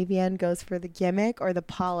feel like AVN goes for the gimmick or the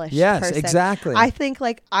polished Yes, person. exactly. I think,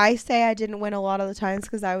 like, I say I didn't win a lot of the times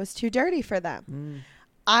because I was too dirty for them.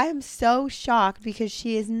 I'm so shocked because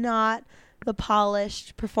she is not the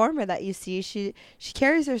polished performer that you see. She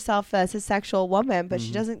carries herself as a sexual woman, but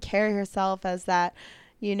she doesn't carry herself as that,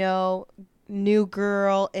 new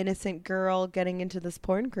girl, innocent girl getting into this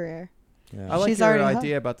porn career. Yeah. I like She's your already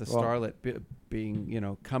idea about the starlet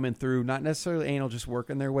being, coming through, not necessarily anal, just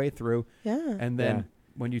working their way through. Yeah. And then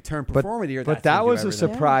when you turn performer of the year, but that's when that you do was a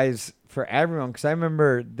everything. surprise for everyone because I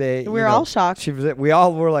remember We were all shocked. We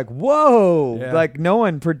all were like, "Whoa!" Yeah. Like no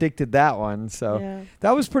one predicted that one. So Yeah.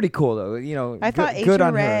 that was pretty cool, though. I thought good Aja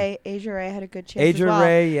on her. Asia Ray had a good chance Aja as well.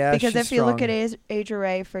 Ray, yeah, because she's if you look strong. at Aja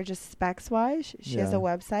Ray for just specs wise, she has a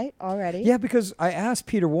website already. Yeah, because I asked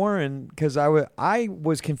Peter Warren because I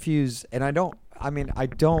was confused, and I don't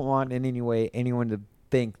want in any way anyone to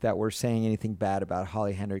think that we're saying anything bad about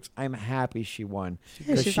Holly Hendricks. I'm happy she won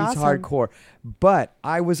because she's she's awesome. hardcore. But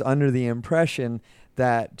I was under the impression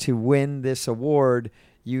that to win this award,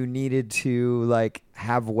 you needed to like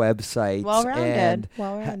have websites and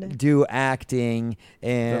Well-rounded. do acting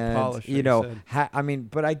and polish, like you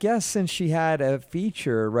said. but I guess since she had a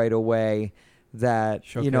feature right away. That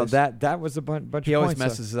Showcase. that was a bunch. He of always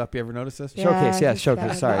points, so- messes it up. You ever notice this? Yeah. Showcase, yes, he's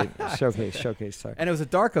showcase. Sorry, bad. showcase. Sorry. And it was a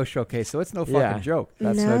Darko showcase, so it's no fucking joke.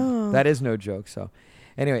 That's No. that is no joke. So,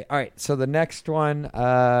 anyway, all right. So the next one,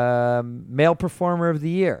 male performer of the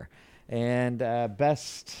year, and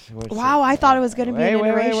best. Wow, I thought it was going to be an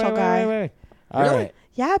interracial guy. Wait. All Really? right.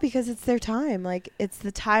 Yeah, because it's their time. Like, it's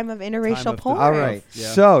the time of interracial Time of porn. All right.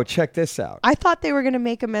 Yeah. So check this out. I thought they were going to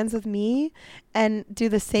make amends with me and do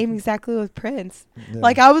the same exactly with Prince. Yeah.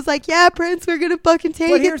 Like, I was like, yeah, Prince, we're going to fucking take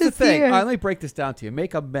But it here's the this thing. year. Let me break this down to you.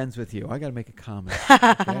 Make amends with you. I got to make a comment.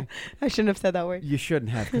 Okay? I shouldn't have said that word. You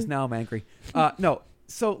shouldn't have, because now I'm angry. No.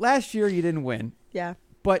 So last year you didn't win, Yeah.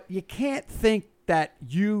 but you can't think that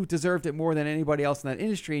you deserved it more than anybody else in that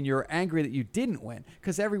industry, and you're angry that you didn't win,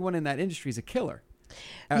 because everyone in that industry is a killer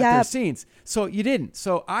at their scenes. So you didn't.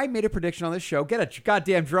 So I made a prediction on this show. Get a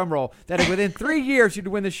goddamn drum roll. That within 3 years you'd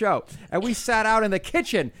win the show. And we sat out in the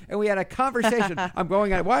kitchen and we had a conversation. I'm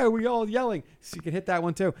going at, why are we all yelling? So you can hit that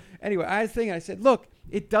one too. Anyway, I said, look,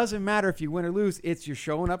 it doesn't matter if you win or lose. It's you're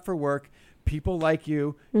showing up for work. People like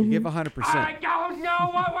you. You give 100%. I don't know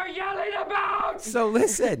what we're yelling So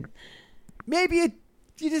listen, maybe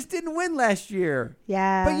you just didn't win last year.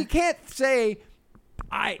 Yeah. But you can't say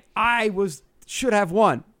I should have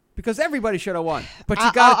won because everybody should have won. But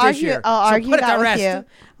you got it this year. I'll so argue put it that to with rest. you.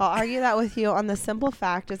 I'll argue that with you on the simple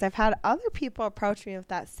fact is I've had other people approach me with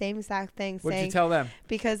that same exact thing. What'd saying, you tell them?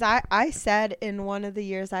 Because I said in one of the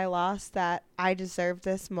years I lost that I deserved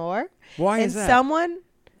this more. Why and is that? Someone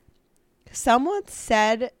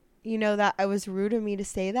said, that it was rude of me to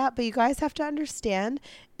say that, but you guys have to understand,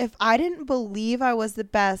 if I didn't believe I was the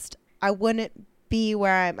best, I wouldn't be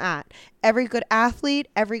where I'm at. Every good athlete,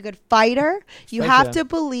 every good fighter, you have to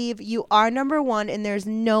believe you are number one and there's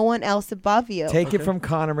no one else above you. Take it from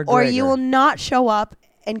Conor McGregor. Or you will not show up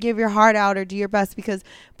and give your heart out or do your best, because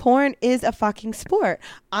porn is a fucking sport.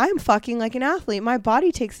 I'm fucking like an athlete. My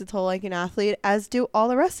body takes a toll like an athlete, as do all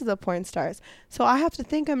the rest of the porn stars. So I have to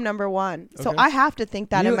think I'm number one. So Okay. I have to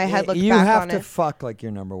think that in my head. You back have on to it. fuck like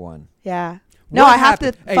you're number one. Yeah. No, What I have to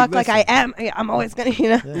happened? Hey, fuck like I listen. am. I'm always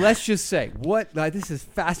gonna, Let's just say this is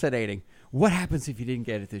fascinating. What happens if you didn't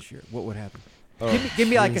get it this year? What would happen? Give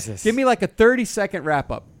me like a 30-second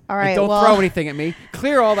wrap up. All right, And don't well- throw anything at me.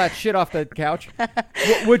 Clear all that shit off the couch.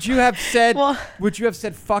 Would you have said? Well- Would you have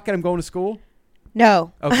said, "Fuck it, I'm going to school"?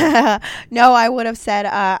 No. Okay. No, I would have said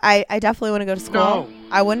I definitely want to go to school. No.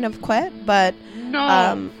 I wouldn't have quit, but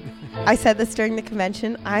I said this during the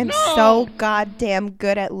convention. I'm so goddamn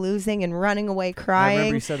good at losing and running away crying. I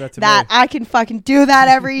remember you said that to that me. I can fucking do that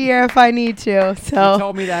every year if I need to. You So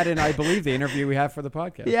told me that in, I believe, the interview we have for the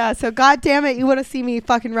podcast. yeah, so goddamn it, you would have seen me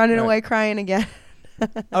fucking running Right. away crying again.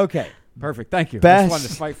 Okay. Perfect. Thank you. I Best-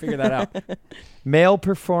 just wanted to figure that out. Male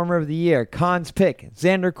Performer of the Year. Khan's pick,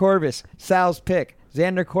 Xander Corvus. Sal's pick,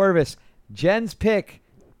 Xander Corvus. Jen's pick,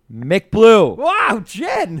 Mick Blue. Wow,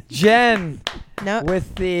 Jen. Jen No,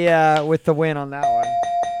 with the win on that one.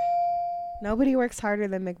 nobody works harder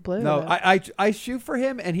than McBlue. No, I shoot for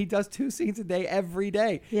him, and he does 2 scenes a day every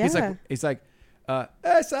day. Yeah. He's like,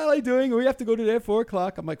 hey, Sally, doing? We have to go today at 4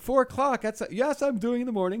 o'clock. I'm like, 4 o'clock? Yes, I'm doing in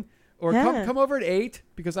the morning. Or Yeah. come over at 8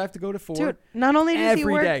 because I have to go to 4. Dude, not only does he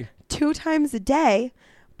Every work day. 2 times a day,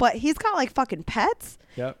 but he's got like fucking pets.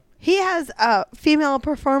 Yep. He has a female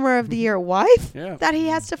performer of the year wife Yeah. that he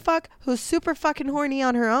has to fuck, who's super fucking horny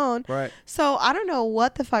on her own. Right. So I don't know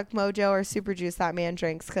what the fuck mojo or super juice that man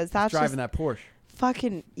drinks, because that's Driving just that Porsche.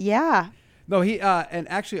 fucking yeah. No, he and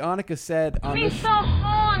actually Annika said on this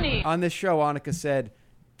show, Annika said,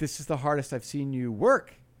 "This is the hardest I've seen you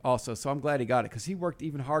work." Also, so I'm glad he got it because he worked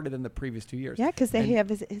even harder than the previous 2 years. Yeah, because they And- have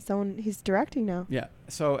his own. He's directing now. Yeah.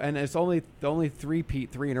 So and it's the only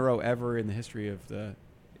 3 in a row ever in the history of the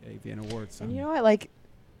AVN Awards. So. And you know what? Like,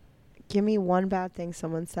 give me one bad thing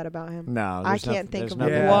someone said about him. No, I there's can't think there's of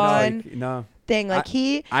nothing Yeah, bad. one. no. Thing like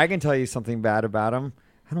he. I can tell you something bad about him.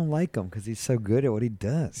 I don't like him because he's so good at what he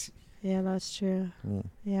does. Yeah, that's true. Yeah.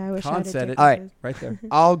 Yeah, I wish Khan I said it. All right. Right there.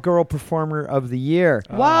 All Girl Performer of the Year.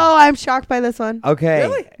 Whoa, I'm shocked by this one. Okay.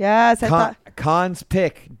 Really? Yes, I thought. Khan's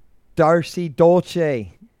pick, Darcy Dolce,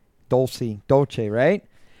 right?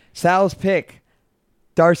 Sal's pick,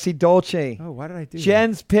 Darcy Dolce. Oh, why did I do that?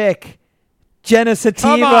 Jen's pick, Jenna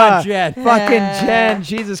Sativa. Come on, Jen. Fucking Jen.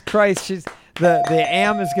 Jesus Christ. She's the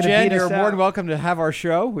AM is going to Jen, beat you're us more out. than welcome to have our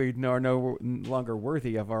show. We are no longer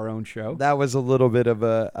worthy of our own show. That was a little bit of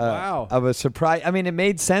Wow. a surprise. I mean, it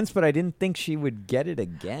made sense, but I didn't think she would get it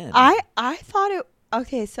again. I thought it.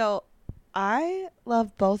 Okay, so I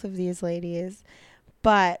love both of these ladies,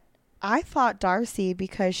 but I thought Darcy,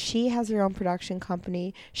 because she has her own production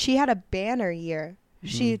company, she had a banner year.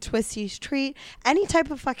 She Twisty's Treat, any type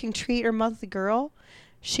of fucking treat or monthly girl,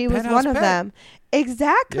 she was Penthouse one of Pet. them.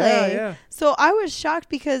 Exactly. Yeah. So I was shocked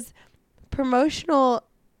because promotional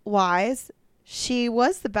wise, she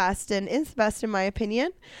was the best and is the best in my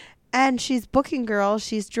opinion. And she's booking girls,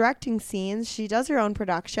 she's directing scenes, she does her own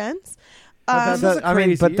productions. But that's a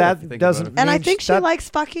crazy but year that if you think doesn't. about it. And I mean think she that- likes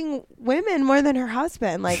fucking women more than her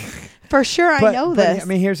husband. Like, for sure, I but- know but, this. I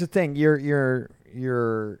mean, here's the thing: you're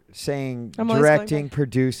saying I'm always going directing, back.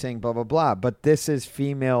 producing, blah blah blah. But this is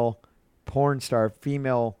female porn star,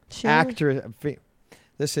 female Sure. actress.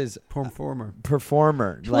 This is Performer.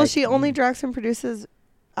 performer. well, like- she only directs and produces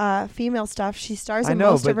female stuff. She stars I in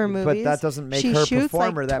know, most but, of her movies. but that doesn't make She her a shoots, like,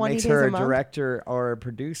 performer. that 20 makes days her a a month. director or a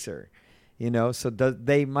producer. You know, so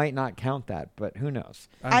they might not count that, but who knows?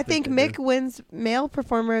 don't I think they Mick do. wins male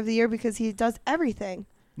performer of the year because he does everything.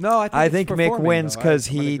 No, I it's think Mick performing, wins though. because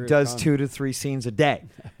I'm gonna he agree with does Con. 2 to 3 scenes a day.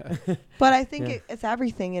 But I think Yeah. it's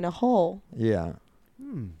everything in a whole. Yeah.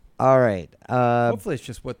 Hmm. All right. Hopefully, it's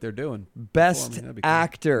just what they're doing. Best performing, that'd be cool.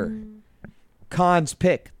 actor. Mm. Khan's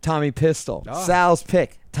pick, Tommy Pistol. Ah. Sal's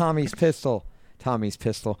pick, Tommy Pistol.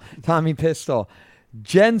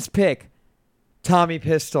 Jen's pick, Tommy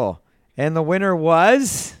Pistol. And the winner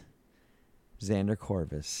was Xander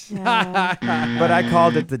Corvus. Yeah. But I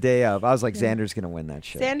called it the day of. I was like, Xander's going to win that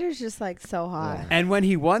shit. Xander's just like so hot. Yeah. And when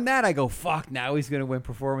he won that, I go, fuck, now he's going to win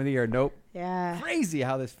Performer of the Year. Nope. Yeah. Crazy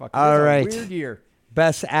how this fucking All this is right. a weird year.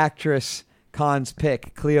 Best Actress, Khan's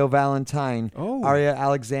pick, Cleo Valentine, Oh. Aria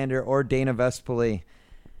Alexander, or Dana Vespoli.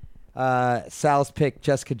 Sal's pick,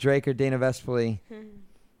 Jessica Drake or Dana Vespoli.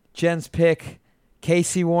 Jen's pick,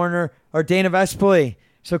 Casey Warner or Dana Vespoli.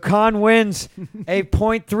 So Khan wins a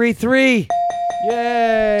 .33.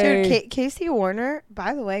 Yay. Dude, Casey Warner,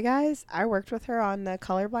 by the way, guys, I worked with her on the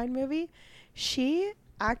Colorblind movie. She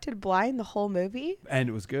acted blind the whole movie, And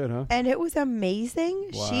it was good, huh? and it was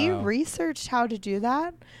amazing. She Wow. researched how to do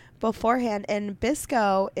that beforehand, and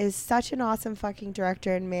Bisco is such an awesome fucking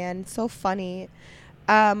director and man, so funny.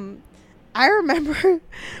 I remember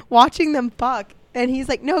watching them fuck, and he's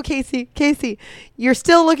like, no, Casey, you're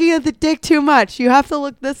still looking at the dick too much. You have to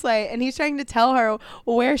look this way. And he's trying to tell her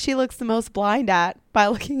where she looks the most blind at by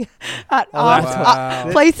looking at wow.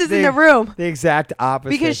 places in the room. The exact opposite.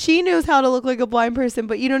 Because she knows how to look like a blind person,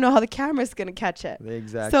 but you don't know how the camera's going to catch it. The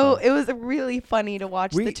exact So opposite. it was really funny to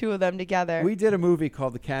watch the two of them together. We did a movie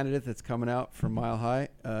called The Candidate that's coming out from Mile High.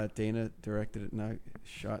 Dana directed it and I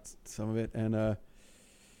shot some of it. And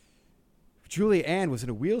Julie Ann was in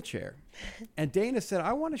a wheelchair. And Dana said,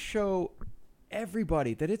 I want to show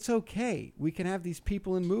everybody that it's okay. We can have these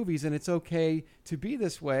people in movies and it's okay to be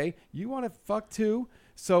this way. You want to fuck too?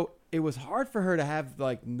 So it was hard for her to have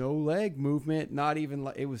like no leg movement, not even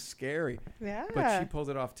like, it was scary. Yeah. But she pulled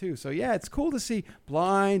it off too. So yeah, it's cool to see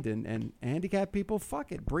blind and handicapped people.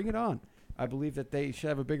 Fuck it. Bring it on. I believe that they should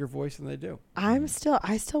have a bigger voice than they do. I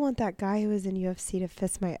still want that guy who was in UFC to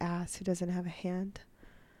fist my ass who doesn't have a hand.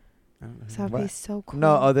 I don't know. So that'd be What? so cool.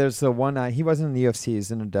 No, there's the one. He wasn't in the UFC. He's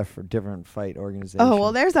in a different fight organization. Oh,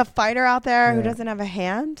 well, there's a fighter out there who Yeah. doesn't have a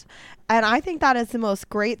hand. And I think that is the most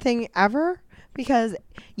great thing ever because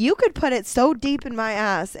you could put it so deep in my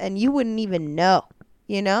ass and you wouldn't even know.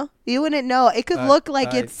 You know? You wouldn't know. It could look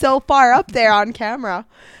like it's so far up there on camera.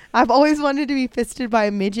 I've always wanted to be fisted by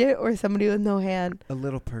a midget or somebody with no hand. A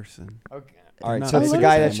little person. Okay. All right, Not so it's the little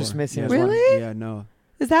guy person that's just missing his Really? one. Yeah, no.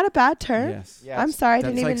 Is that a bad term? Yes. Yeah. I'm sorry. I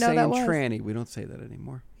That's didn't like even know saying that was. tranny. We don't say that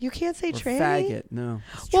anymore. You can't say Or tranny? faggot. No.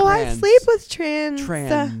 It's Well, I trans. sleep with trans.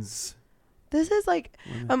 Trans. This is like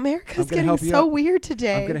Women. America's I'm gonna getting help you so out. weird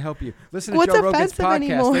today. I'm going to help you. Listen What's to Joe Rogan's offensive podcast.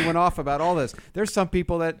 anymore? They went off about all this. There's some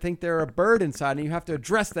people that think they're a bird inside, and you have to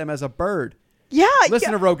address them as a bird. Yeah. Listen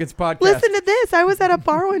yeah. to Rogan's podcast. Listen to this. I was at a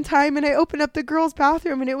bar one time and I opened up the girls'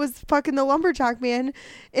 bathroom and it was fucking the lumberjack man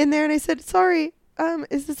in there and I said, sorry,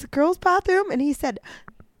 is this a girls' bathroom? And he said,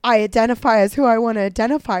 I identify as who I want to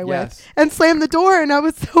identify Yes. with and slammed the door and I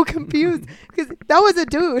was so confused because that was a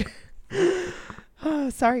dude. Oh,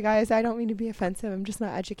 sorry guys. I don't mean to be offensive. I'm just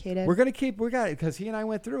not educated. we got it because he and I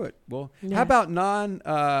went through it. Well, Yeah. how about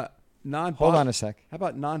Hold on a sec. How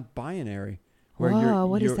about non-binary? Whoa,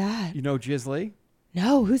 what is that? You know Jizzly?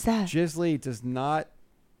 No, who's that? Jizzly does not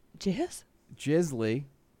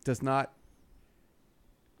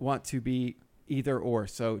want to be either or.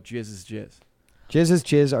 So jizz is jizz. Jizz is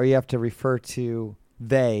jizz, or you have to refer to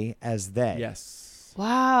they as they. Yes.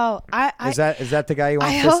 Wow. Is that the guy you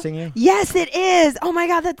want I hope- fisting you? Yes, it is. Oh my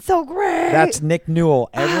God, that's so great. That's Nick Newell.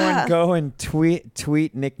 Everyone Ah. go and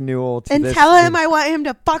tweet Nick Newell to and this tell him dude. I want him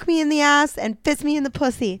to fuck me in the ass and fist me in the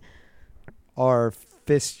pussy. Or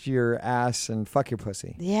fist your ass and fuck your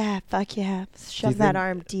pussy. Yeah, fuck yeah. Shove you that think-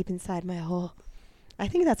 arm deep inside my hole. I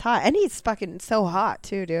think that's hot. And he's fucking so hot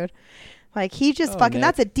too, dude. Like he just Oh, fucking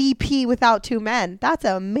Nick. that's a DP without two men. That's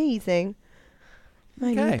amazing.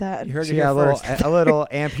 I Okay. need that. You heard So it you here got first. a little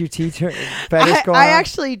amputee fetish going I on?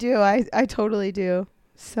 actually do. I totally do.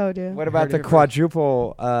 So do. What about Heard it the here first.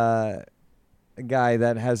 quadruple guy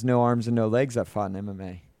that has no arms and no legs that fought in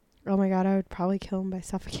MMA? Oh my God, I would probably kill him by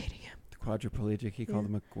suffocating him. Quadriplegic. He called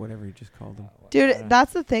him whatever he just called him. Dude,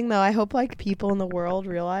 that's the thing though. I hope like people in the world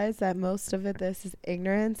realize that most of this is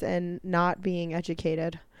ignorance and not being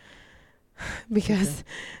educated. Because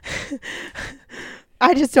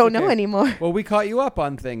I just don't know Okay. anymore. Well, we caught you up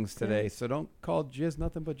on things today, so don't call jizz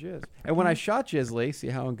nothing but jizz. And when I shot Jizzly, see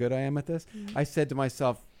how good I am at this? I said to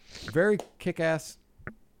myself, very kick-ass.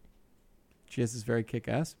 Jizz is very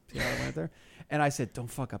kick-ass. See how I went there? And I said, don't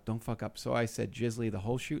fuck up. So I said Jizzly the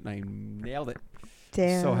whole shoot, and I nailed it.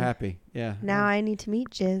 Damn. So happy. Yeah. Now I need to meet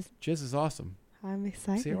Jizz. Jizz is awesome. I'm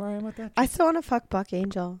excited. See where I am with that? I still want to fuck Buck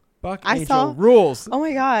Angel. Buck I Angel saw- rules. Oh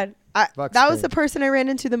my God. Buck's That was great. the person I ran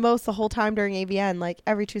into the most the whole time during AVN, like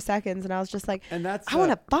every 2 seconds. And I was just like, And that's I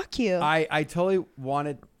want to fuck you. I totally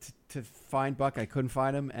wanted to find Buck. I couldn't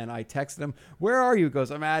find him, and I texted him, "Where are you?" He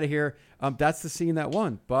goes, "I'm out of here." That's the scene that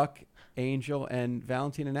won. Buck, Angel, and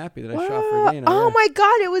Valentina Nappi that I shot for Dana. Oh my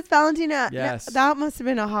God, it was Valentina. Yes. That must have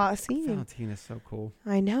been a hot scene. Valentina's so cool.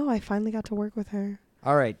 I know. I finally got to work with her.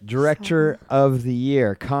 All right, Director of the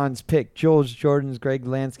Year. Khan's pick, Jules Jordan's Greg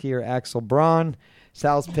Lansky or Axel Braun.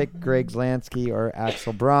 Sal's pick, Greg Lansky or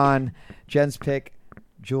Axel Braun. Jen's pick,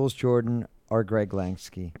 Jules Jordan or Greg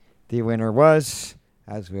Lansky. The winner was,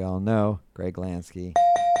 as we all know, Greg Lansky.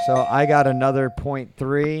 So I got another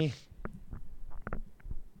 0.3.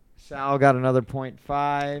 Sal got another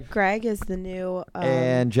 0.5. Greg is the new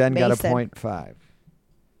and Jen got a Mason. 0.5.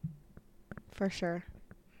 For sure.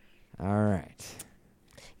 All right.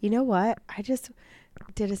 You know what? I just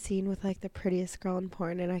did a scene with like the prettiest girl in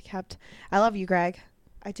porn, and I love you, Greg.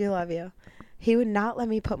 I do love you. He would not let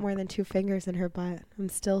me put more than 2 fingers in her butt. I'm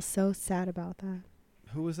still so sad about that.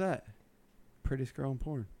 Who was that? Prettiest girl in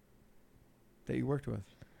porn that you worked with?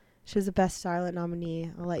 She was a Best Starlet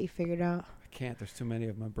nominee. I'll let you figure it out. I can't. There's too many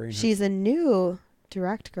of my brain. She's a new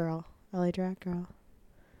direct girl. LA direct girl.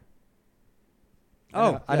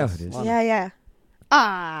 Oh, I know who it is. Lana. Yeah.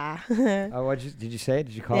 Ah. Oh, did you say it?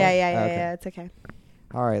 Did you call it? Yeah, Okay. yeah. It's okay.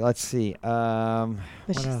 All right, let's see. But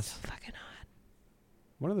What she's else? so fucking hot.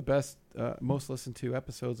 One of the best, most listened to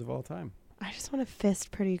episodes of all time. I just want to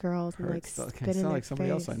fist pretty girls and like Hurts. spit in Sound their like somebody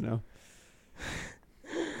face. else I know.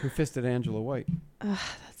 Who fisted Angela White? Ugh,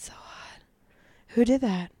 that's so hot. Who did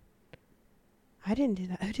that? I didn't do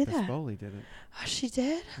that. Who did Miss that? Foley did it. Oh, she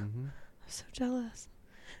did? Mm-hmm. I'm so jealous.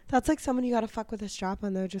 That's like someone you gotta fuck with a strap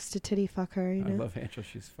on though, just to titty fuck her, you know? I love Angela.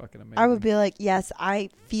 She's fucking amazing. I would be like, yes, I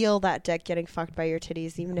feel that dick getting fucked by your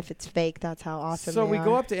titties, even if it's fake. That's how awesome So they we are.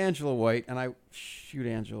 go up to Angela White, and I shoot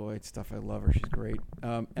Angela White stuff. I love her. She's great.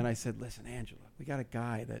 And I said, listen, Angela, we got a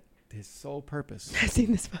guy that his sole purpose I've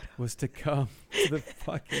seen this photo. was to come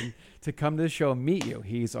to come to the show and meet you.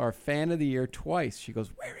 He's our fan of the year twice. She goes,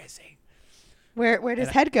 where is he? Where does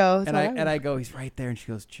And head go? And I go, he's right there. And she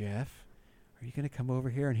goes, Jeff, are you going to come over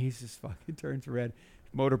here? And he's just fucking turns red,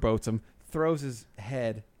 motorboats him, throws his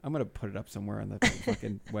head. I'm going to put it up somewhere on the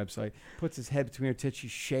fucking website. Puts his head between her tits.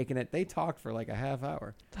 She's shaking it. They talked for like a half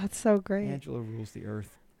hour. That's so great. Angela rules the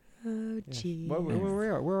earth. Oh, Yeah. gee.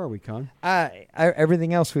 Where are we, Con?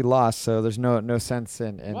 Everything else we lost, so there's no sense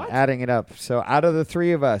in What? adding it up. So out of the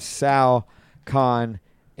three of us, Sal, Con,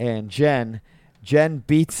 and Jen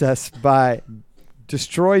beats us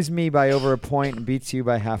destroys me by over a point and beats you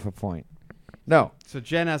by half a point. No, So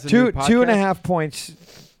Jen has a two new podcast. 2.5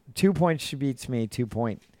 points. 2 points she beats me,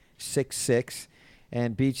 2.66,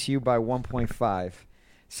 and beats you by 1.5.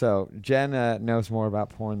 So Jen knows more about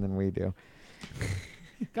porn than we do.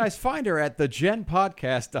 Guys, find her at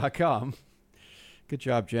thejenpodcast.com. Good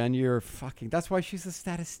job, Jen. That's why she's a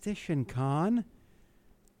statistician, Con.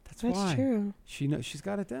 That's why. true. She's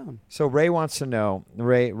got it down. So Ray wants to know.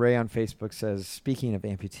 Ray on Facebook says, speaking of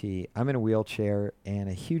amputee, I'm in a wheelchair and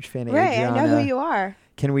a huge fan of Ray, Adriana. I know who you are.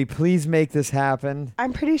 Can we please make this happen?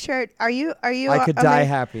 I'm pretty sure. Are you? I could die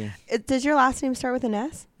happy. Does your last name start with an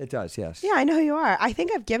S? It does, yes. Yeah, I know who you are. I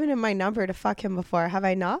think I've given him my number to fuck him before. Have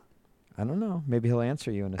I not? I don't know. Maybe he'll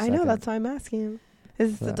answer you in a I second. know. That's why I'm asking him.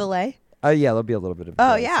 Is this a So- delay? Yeah, there'll be a little bit of. Oh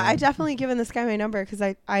delay, yeah, so- I definitely given this guy my number because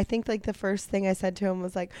I think like the first thing I said to him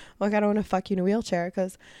was like, look, I don't want to fuck you in a wheelchair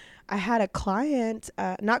because I had a client,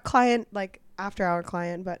 not client like after hour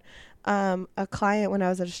client, but a client when I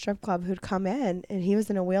was at a strip club who'd come in and he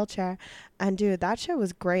was in a wheelchair, and dude, that shit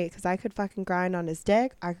was great because I could fucking grind on his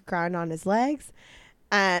dick, I could grind on his legs.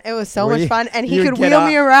 And it was so Were much you- fun. And he you could would get wheel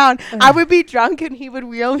me up- around. I would be drunk and he would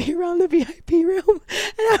wheel me around the VIP room. And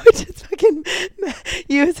I would just fucking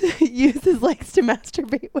use his legs to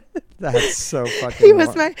masturbate with. That's so fucking. He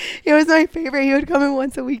was my favorite. He would come in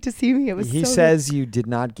once a week to see me. It was He so says you did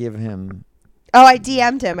not give him. good. Oh, I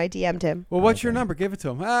DM'd him. Well, what's your number? Give it to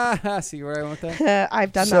him. See where I went with that?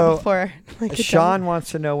 I've done So, that before. Like a Sean dummy.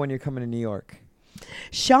 wants to know when you're coming to New York.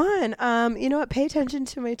 Sean, you know what? Pay attention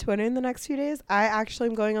to my Twitter in the next few days. I actually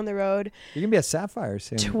am going on the road You're gonna be at Sapphire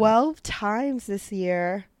soon. 12 times this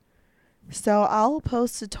year. So I'll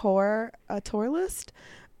post a tour list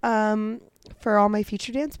for all my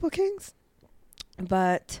future dance bookings.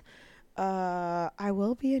 But I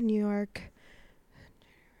will be in New York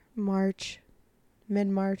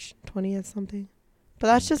mid-March, 20th something. But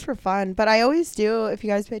that's just for fun. But I always do, if you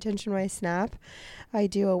guys pay attention to my Snap, I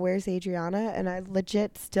do a Where's Adriana, and I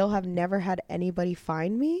legit still have never had anybody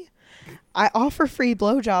find me. I offer free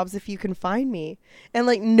blowjobs if you can find me, and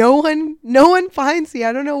like no one finds me.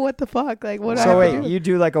 I don't know what the fuck. Like what? So I have to wait, do. you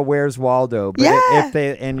do like a Where's Waldo? But Yeah. if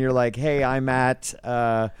they and you're like, hey, I'm at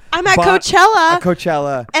Coachella.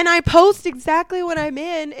 Coachella. And I post exactly when I'm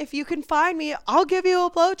in. If you can find me, I'll give you a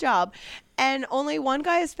blowjob. And only one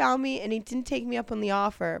guy has found me, and he didn't take me up on the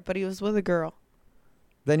offer, but he was with a girl.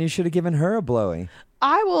 Then you should have given her a blowy.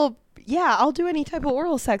 I will, yeah, I'll do any type of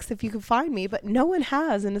oral sex if you can find me, but no one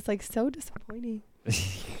has, and it's like so disappointing.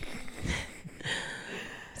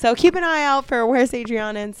 So keep an eye out for Where's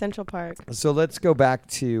Adriana in Central Park. So let's go back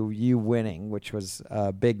to you winning, which was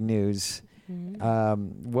big news.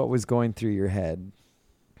 What was going through your head?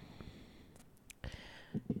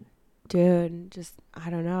 Dude, just, I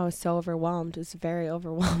don't know. I was so overwhelmed. It's very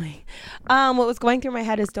overwhelming. What was going through my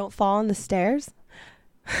head is don't fall on the stairs.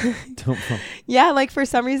 Yeah, like for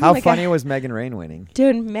some reason. How like funny was Megan Rain winning?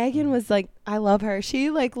 Dude, Megan was like, I love her. She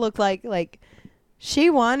like looked like she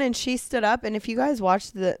won and she stood up. And if you guys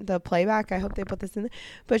watched the playback, I hope they put this in there.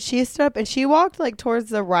 But she stood up and she walked like towards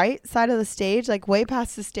the right side of the stage, like way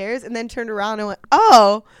past the stairs, and then turned around and went,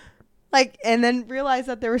 oh. Like, and then realized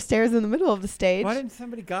that there were stairs in the middle of the stage. Why didn't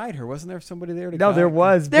somebody guide her? Wasn't there somebody there to No, guide there her?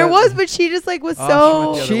 was. There was, but she just like was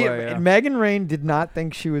Oh, so. she went the other way, yeah. Megan Rain did not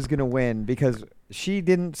think she was gonna win because she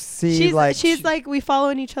didn't see She's like, we follow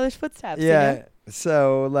in each other's footsteps. yeah. You know?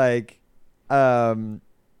 So like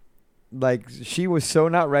she was so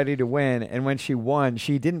not ready to win, and when she won,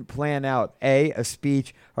 she didn't plan out a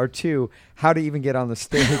speech or two how to even get on the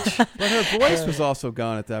stage. But her voice was also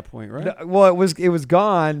gone at that point, right? No, well, it was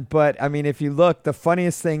gone, but I mean, if you look, the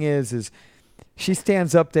funniest thing is she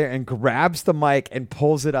stands up there and grabs the mic and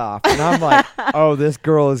pulls it off, and I'm like, oh, this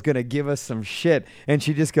girl is gonna give us some shit, and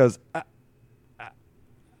she just goes.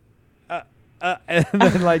 And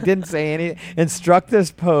then like didn't say anything and struck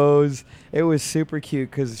this pose. It was super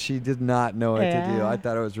cute because she did not know what to do. Yeah. I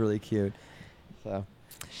thought it was really cute. So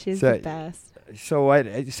She's So- the best. so what?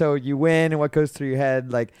 So you win, and what goes through your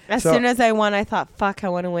head? Like As so, soon as I won, I thought, fuck, I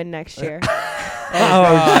want to win next year. Oh,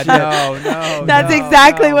 God, no. That's no,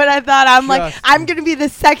 exactly no. what I thought. I'm like, Just- I'm going to be the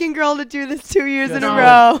second girl to do this 2 years in a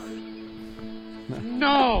Just- row.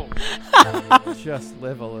 No! Just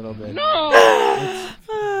live a little bit.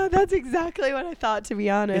 That's exactly what I thought, to be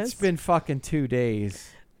honest. It's been fucking 2 days.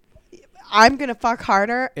 I'm going to fuck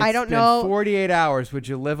harder. I It's don't been know. 48 hours. Would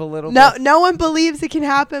you live a little No, bit? no one believes it can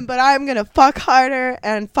happen, but I'm going to fuck harder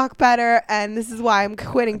and fuck better. And this is why I'm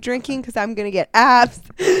quitting drinking, because I'm going to get abs.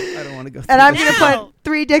 I don't want to go through And I'm this. going to put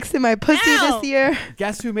 3 dicks in my pussy this year.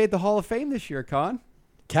 Guess who made the Hall of Fame this year, Con?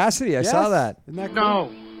 Cassidy, I saw Yes. that. Isn't that cool?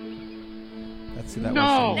 No! That's who that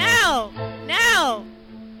No. was.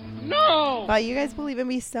 Wow, you guys believe in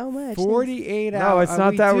me so much. 48 No, hours. it's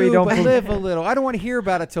not that we do, don't but believe- live a little. I don't want to hear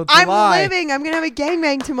about it till I'm July. living. I'm going to have a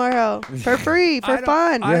gangbang tomorrow for free, I for don't-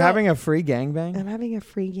 fun. You're having a free gangbang? I'm having a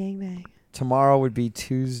free gangbang. Tomorrow would be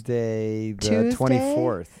Tuesday, the Tuesday?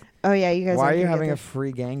 24th. Oh, yeah, you guys Why aren't are you gonna get having a this.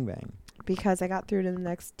 free gangbang? Because I got through to the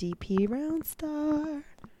next DP round star.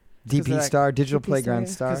 DP that- Star, Digital DP Playground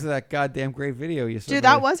Star. Star. Because of that goddamn great video you saw. Dude,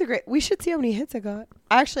 that was a great. We should see how many hits I got.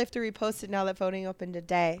 I actually have to repost it now that voting opened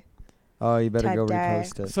today. Oh, you better go Today.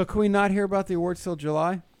 repost it. So can we not hear about the awards till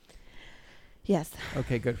July? Yes,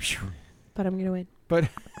 Okay, good. but I'm gonna win. But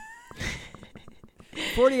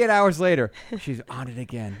 48 hours later, she's on it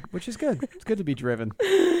again, which is good. It's good to be driven.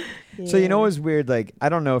 So you know Yeah. what's weird? Like, I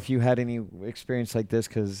don't know if you had any experience like this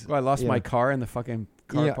because Well, I lost my car in the fucking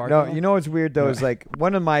car parking no, lot. you know what's weird though Yeah. is like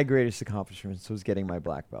one of my greatest accomplishments was getting my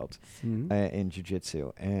black belt Mhm. in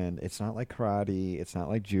jiu-jitsu, and it's not like karate, it's not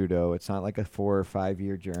like judo, it's not like a 4 or 5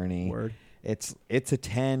 year journey. Word. It's a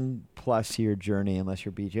 10+ year journey unless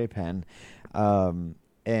you're BJ Penn.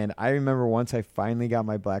 And I remember once I finally got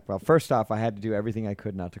my black belt. First off, I had to do everything I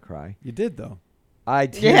could not to cry. You did, though. I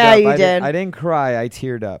teared Yeah, up. you I did. I didn't cry. I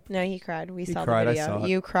teared up. No, he cried. We He saw cried, the I video. saw it.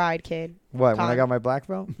 You cried, kid. What, when I Con. got my black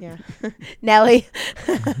belt? Yeah. Nelly.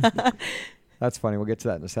 That's funny. We'll get to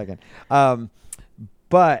that in a second.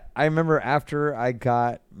 But I remember after I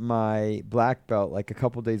got my black belt, like a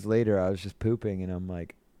couple days later, I was just pooping, and I'm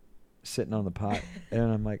like sitting on the pot, and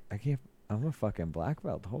I'm like, I'm a fucking black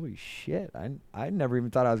belt. Holy shit! I never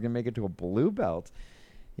even thought I was gonna make it to a blue belt.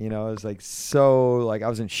 You know, it was like so like I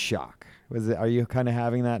was in shock. Are you kind of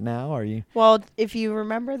having that now? Are you? Well, if you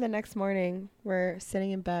remember, the next morning we're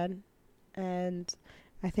sitting in bed, and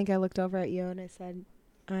I think I looked over at you and I said,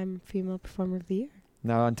 "I'm Female Performer of the Year."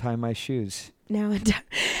 Now untie my shoes. Now,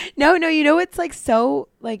 no. You know, it's like so.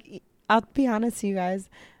 Like, I'll be honest, you guys.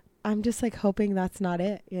 I'm just like hoping that's not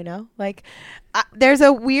it, you know? Like there's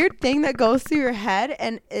a weird thing that goes through your head,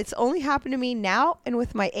 and it's only happened to me now and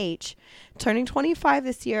with my age. Turning 25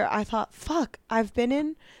 this year, I thought, fuck,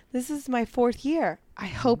 this is my 4th year. I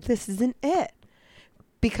hope this isn't it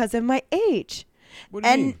because of my age. What do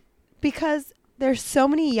you mean? Because there's so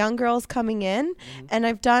many young girls coming in, and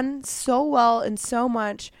I've done so well and so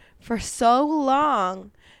much for so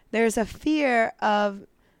long. There's a fear of,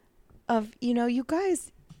 you know, you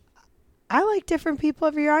guys, I like different people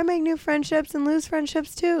every year. I make new friendships and lose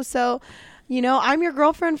friendships too. So, you know, I'm your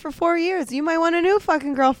girlfriend for 4 years. You might want a new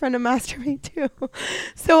fucking girlfriend to masturbate to.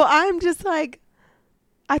 So I'm just like,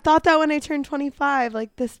 I thought that when I turned 25,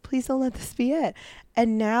 like this, please don't let this be it.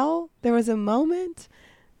 And now there was a moment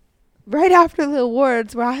right after the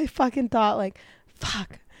awards where I fucking thought like,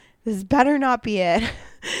 fuck, this better not be it.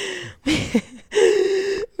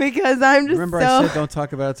 Because I'm just Remember I said don't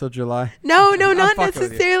talk about it till July? No, not fucking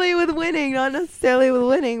necessarily with winning. Not necessarily with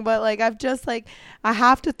winning. But like I've just like, I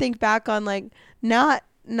have to think back on like, not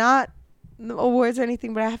the awards or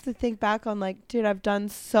anything, but I have to think back on like, dude, I've done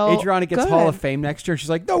so Adriana gets good. Hall of Fame next year. And she's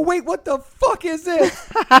like, no, wait, what the fuck is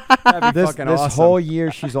this? That'd be This fucking awesome. whole year,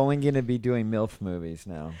 she's only going to be doing MILF movies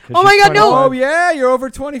now. 'Cause Oh my she's God, no. 25. Oh, yeah, you're over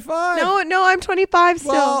 25. No, I'm 25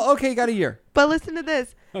 still. Well, okay, you got a year. But listen to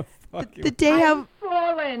this. Fuck you. The day I've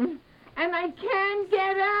fallen and I can't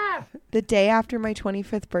get up. the day after my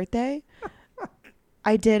 25th birthday,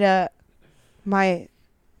 I did my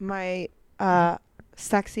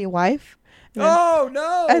sexy wife. And then, Oh,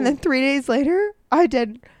 no. and then 3 days later, I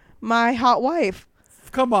did my hot wife.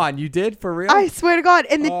 Come on, you did? For real? I swear to God.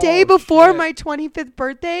 And the Oh, day before shit. my 25th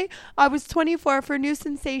birthday, I was 24 for New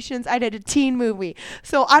Sensations. I did a teen movie.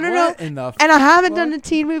 So I don't What know. in the And I haven't done fuck? a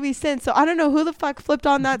teen movie since. So I don't know who the fuck flipped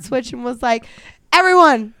on that switch and was like,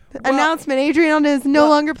 everyone, Well- announcement, Adriana is no well,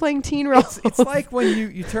 longer playing teen roles. It's like when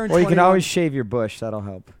you turn 21. Well, you can always shave your bush. That'll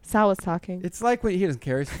help. Sal was talking. It's like when he doesn't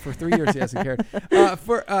care. For 3 years, he hasn't cared.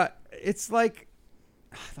 It's like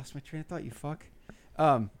I lost my train of thought. You fuck.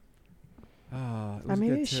 It was Maybe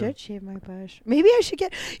good I too. should shave my bush. Maybe I should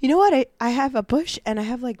get. You know what? I have a bush and I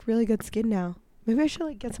have like really good skin now. Maybe I should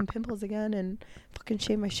like get some pimples again and fucking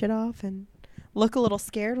shave my shit off and look a little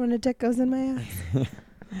scared when a dick goes in my ass.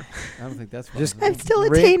 I don't think that's Just- possible. I'm still a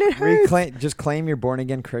teen. It hurts. Just claim you're born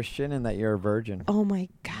again Christian and that you're a virgin. Oh my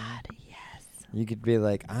God, yes. You could be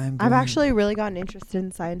like, I've born- actually really gotten interested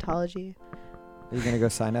in Scientology. Are you gonna go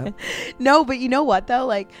sign up? No, but you know what though?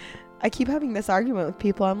 Like, I keep having this argument with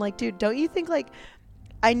people. I'm like, dude, don't you think like,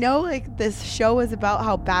 I know like this show is about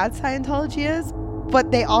how bad Scientology is, but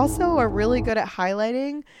they also are really good at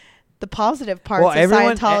highlighting the positive parts Well, of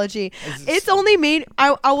everyone- Scientology. It's only made.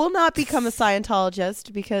 I will not become a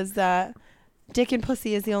Scientologist because dick and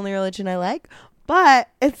pussy is the only religion I like. But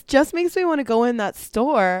it just makes me want to go in that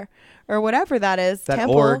store or whatever that is. That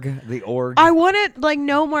temple. the org. I want to like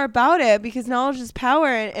know more about it because knowledge is power,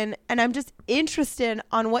 and I'm just interested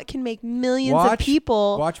on what can make millions of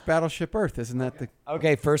people. Watch Battleship Earth. Isn't that the?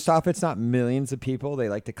 Okay, first off, it's not millions of people. They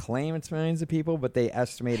like to claim it's millions of people, but they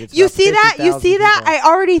estimate it's You about see that? You 50,000 see that? people.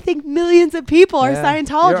 I already think millions of people are Yeah.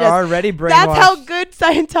 Scientologists. You're already brainwashed. That's how good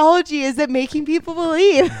Scientology is at making people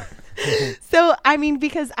believe. So, I mean,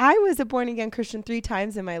 because I was a born again Christian 3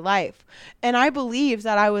 times in my life, and I believed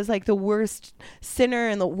that I was like the worst sinner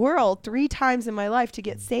in the world 3 times in my life to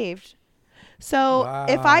get saved. So,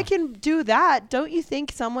 if I Wow. can do that, don't you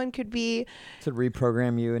think someone could be? to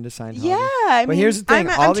reprogram you into Scientology. Yeah, I But mean, here's the thing,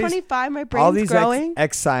 I'm all these- 25. My all brain's these growing.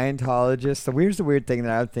 ex-Scientologists. So here's the weird thing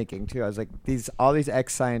that I'm thinking too. I was like, all these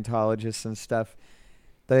ex-Scientologists and stuff.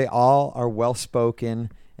 They all are well-spoken,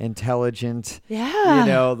 intelligent. Yeah.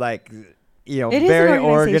 It is an very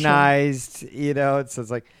organization. organized. So it's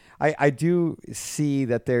like I do see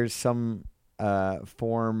that there's some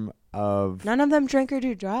form of. None of them drink or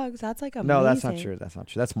do drugs. That's like amazing. No, that's not true. That's not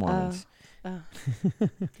true. That's Mormons. Oh.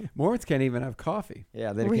 Mormons can't even have coffee.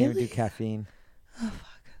 Yeah, they can't even Really? do caffeine.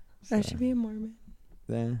 I should be a Mormon.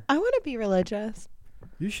 Yeah. I want to be religious.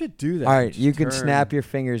 You should do that. All right, you can Turn. snap your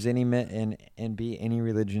fingers and be any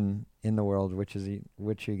religion in the world. Which are you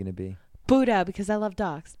going to be? Buddha, because I love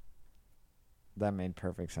dogs. That made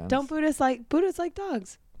perfect sense. Don't Buddhists like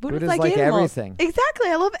dogs? Buddha's like like animals. everything. Exactly.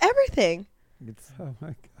 I love everything. Oh my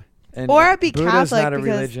god. And Or I'd be Buddha's Catholic not a because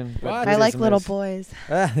religion. but What? I like Buddhism little is. boys.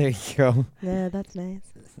 Ah, there you go. Yeah, that's nice.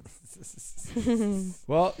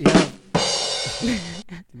 Well, yeah.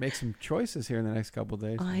 Make some choices here in the next couple of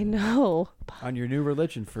days I know. on your new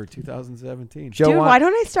religion for 2017. Joe Dude, want- why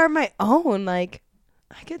don't I start my own? Like,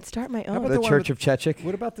 I could start my How own. about The the one Church with- of Chechik.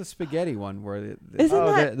 What about the spaghetti one where Isn't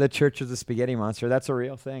that- the Church of the Spaghetti Monster? That's a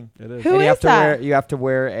real thing. it is? Who and you is have to that? you have to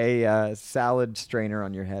wear a salad strainer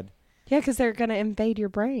on your head. Yeah, because they're gonna invade your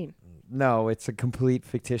brain. No, it's a complete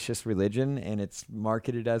fictitious religion, and it's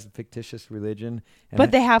marketed as a fictitious religion. And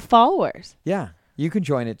But they have followers. yeah, you can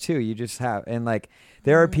join it too. You just have, and like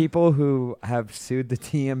there are people who have sued the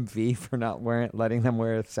TMV for not letting them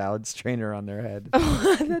wear a salad strainer on their head.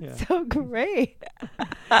 That's so great.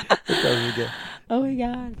 Oh my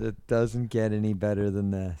god. It doesn't get any better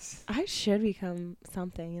than this. I should become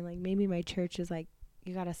something, and like maybe my church is like,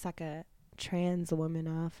 you gotta suck a trans woman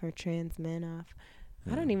off or trans man off.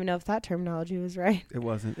 I don't even know if that terminology was right. It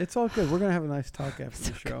wasn't. It's all good. We're gonna have a nice talk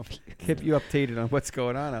after the show. Keep you updated on what's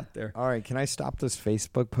going on out there. All right, can I stop this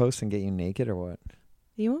Facebook post and get you naked or what?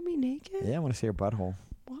 You want me naked? Yeah, I want to see your butthole.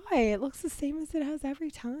 Why? It looks the same as it has every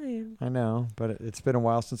time. I know, but it's been a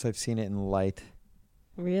while since I've seen it in light.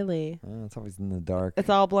 Really? It's always in the dark. It's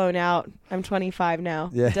all blown out. I'm 25 now.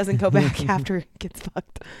 Yeah. It doesn't go back after it gets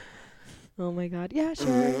fucked. Oh my god. Yeah,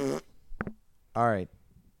 sure. All right.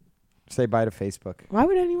 Say bye to Facebook. Why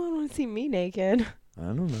would anyone want to see me naked? I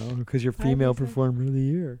don't know, because you're I female think so. performer of the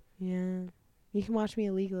year. Yeah. You can watch me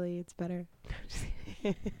illegally. It's better.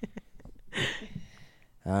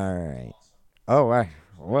 All right. Oh, wow.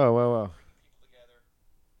 Whoa.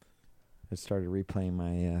 I started replaying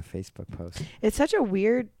my Facebook post. It's such a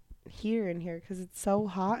weird heater in here because it's so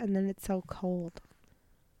hot and then it's so cold.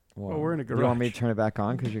 Well, we're in a You want me garage. to turn it back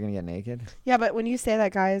on because you're going to get naked? Yeah, but when you say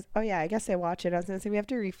that, guys, oh yeah, I guess I watch it. I was going to say we have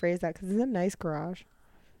to rephrase that because it's a nice garage.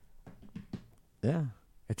 Yeah.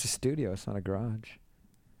 It's a studio. It's not a garage.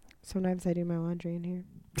 Sometimes I do my laundry in here.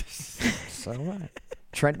 So what?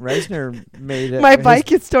 Trent Reznor made it. My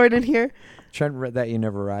bike is stored in here. That you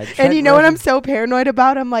never ride. And Trent you know what I'm Reznor- so paranoid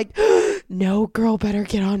about? I'm like, no girl better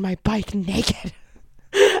get on my bike naked.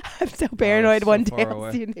 I'm so paranoid so one day far I'll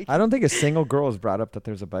away. see you naked. I don't think a single girl has brought up that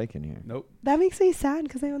there's a bike in here. Nope. That makes me sad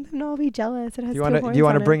because I want them to all be jealous. It has Do you two want horns to? Do you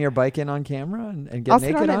want on to it. bring your bike in on camera and get I'll sit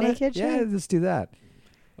naked on it on naked, it? Yeah, sure. let's do that.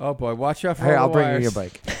 Oh boy, watch out for Here, all I'll the bring you wires. your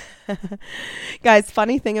bike. Guys,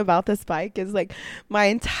 funny thing about this bike is like my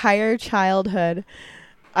entire childhood,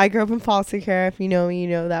 I grew up in foster care. If you know me, you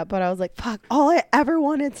know that. But I was like, fuck, all I ever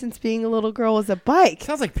wanted since being a little girl was a bike.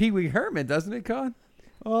 Sounds like Pee Wee Herman, doesn't it, Con?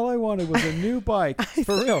 All I wanted was a new bike.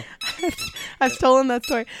 For real. I've stolen that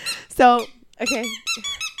story. So, okay.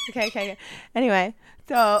 Anyway,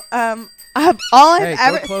 so I've Hey,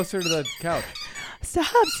 ever go closer to the couch.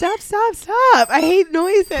 Stop. I hate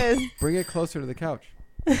noises. Bring it closer to the couch.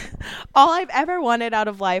 All I've ever wanted out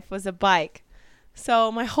of life was a bike.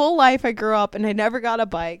 So my whole life I grew up and I never got a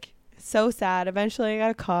bike. So sad. Eventually I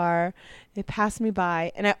got a car. It passed me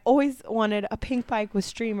by. And I always wanted a pink bike with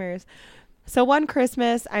streamers. So one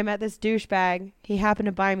Christmas I met this douchebag. He happened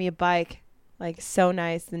to buy me a bike. Like so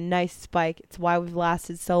nice. The nicest bike. It's why we've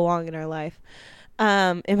lasted so long in our life. In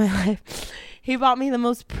my life. He bought me the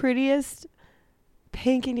most prettiest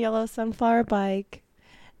pink and yellow sunflower bike.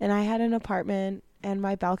 And I had an apartment. And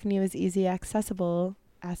my balcony was easy accessible.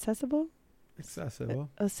 Accessible.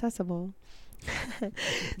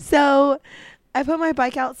 So I put my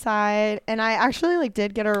bike outside and I actually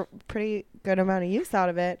did get a pretty good amount of use out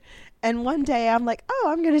of it. And one day I'm like, oh,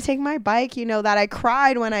 I'm going to take my bike, that I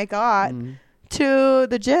cried when I got to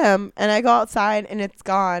the gym, and I go outside and it's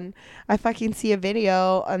gone. I fucking see a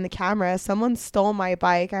video on the camera. Someone stole my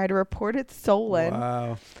bike. I had to report it stolen.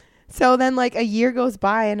 Wow. So then a year goes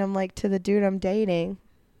by and I'm like to the dude I'm dating.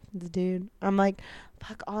 I'm like,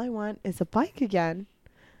 fuck, all I want is a bike again.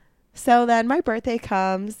 So then my birthday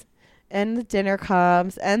comes and the dinner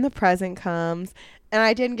comes and the present comes and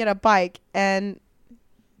I didn't get a bike. And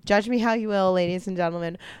judge me how you will, ladies and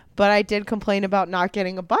gentlemen, but I did complain about not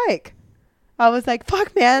getting a bike. I was like,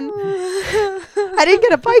 fuck, man. I didn't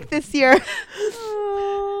get a bike this year.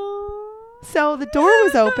 So the door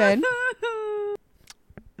was open.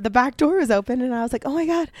 The back door was open and I was like, oh my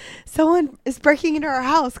God, someone is breaking into our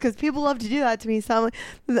house, because people love to do that to me. So I'm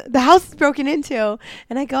like, the house is broken into,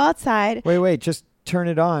 and I go outside. Wait, just turn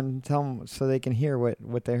it on. Tell them so they can hear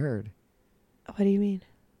what they heard. What do you mean?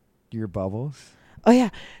 Your bubbles. Oh yeah.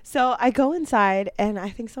 So I go inside and I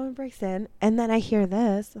think someone breaks in, and then I hear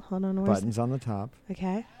this. Hold on. Buttons on the top.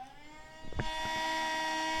 Okay.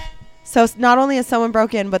 So not only has someone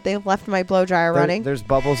broken in, but they've left my blow dryer running, There's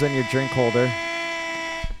bubbles in your drink holder.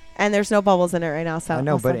 and there's no bubbles in it right now. So I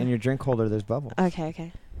know, I'll but stop. in your drink holder, there's bubbles.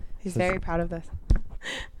 Okay. He's So very proud of this.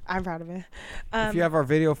 I'm proud of it. If you have our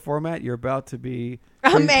video format, you're about to be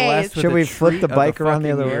Amazed. blessed with Should a we flip treat the of bike around the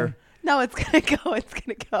fucking other year. way? No, it's gonna go. It's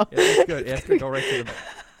gonna go. Yeah, that's good. Yeah, it's gonna go right to the.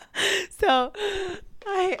 So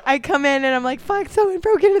I come in and I'm like, fuck, someone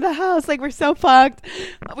broke into the house. Like, we're so fucked.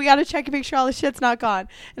 We got to check and make sure all the shit's not gone.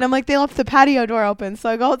 And I'm like, they left the patio door open. So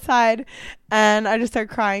I go outside and I just start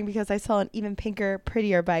crying because I saw an even pinker,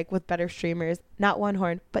 prettier bike with better streamers. Not one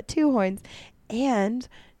horn, but 2 horns. And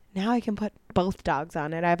now I can put both dogs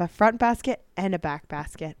on it. I have a front basket and a back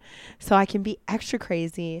basket. So I can be extra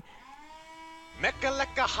crazy. Mecca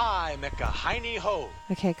lecca hi, mecca heiny ho.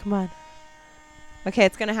 Okay, come on. Okay,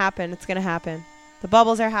 it's going to happen. It's going to happen. The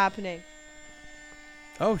bubbles are happening.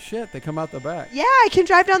 Oh, shit. They come out the back. Yeah, I can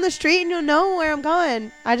drive down the street and you'll know where I'm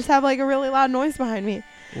going. I just have like a really loud noise behind me.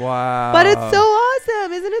 Wow. But it's so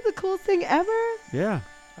awesome. Isn't it the coolest thing ever? Yeah.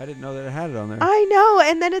 I didn't know that it had it on there. I know.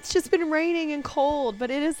 And then it's just been raining and cold.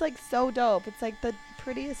 But it is like so dope. It's like the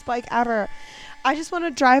prettiest bike ever. I just want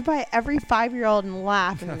to drive by every 5-year-old and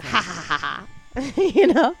laugh and ha ha ha ha. You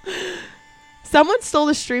know? Someone stole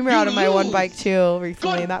the streamer out of my one bike too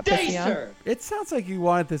recently. That pissed me off. It sounds like you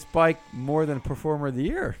wanted this bike more than Performer of the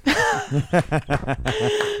Year.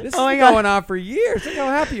 This is going on for years. Look how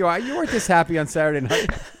happy you are. You weren't this happy on Saturday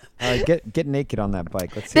night. Get naked on that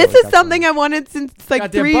bike. Let's see. This is something I wanted since like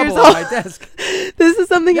Goddamn 3 years bubble old. on my desk. This is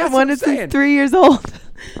something I That's what I'm wanted saying. since 3 years old.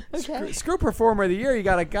 Okay. Screw Performer of the Year. You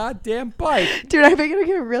got a goddamn bike. Dude, I'm gonna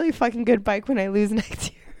get a really fucking good bike when I lose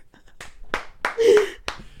next year.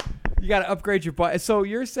 You got to upgrade your bike. So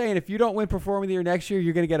you're saying if you don't win Performer of the Year next year,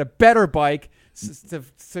 you're going to get a better bike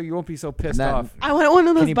so you won't be so pissed off. I want one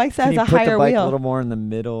of those bikes that has a higher put the bike wheel. a little more in the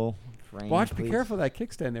middle frame, Watch, please? be careful of that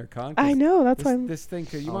kickstand there, Con. I know, that's why this thing.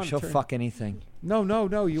 You Oh, want she'll to fuck anything. No.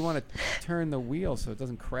 You want to turn the wheel so it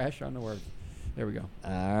doesn't crash onto where. There we go.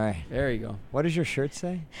 All right. There you go. What does your shirt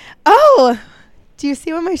say? Oh, do you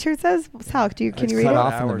see what my shirt says? Sal, can you read cut it?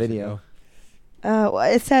 off in the Hours video. ago.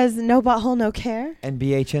 It says no butthole, no care.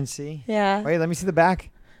 NBHNC? Yeah. Wait, let me see the back.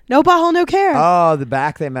 No butthole, no care. Oh, the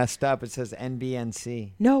back they messed up. It says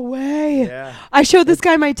NBNC. No way. Yeah. I showed this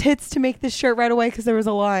guy my tits to make this shirt right away because there was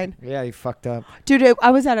a line. Yeah, you fucked up. Dude, I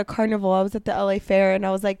was at a carnival. I was at the LA Fair and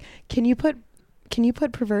I was like, can you put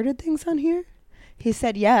perverted things on here? He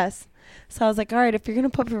said yes. So I was like, all right, if you're going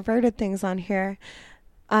to put perverted things on here,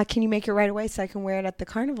 can you make it right away so I can wear it at the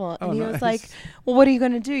carnival? And he was like, well, what are you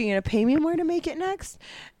going to do? You're going to pay me more to make it next?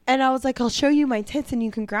 And I was like, I'll show you my tits and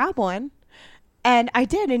you can grab one. And I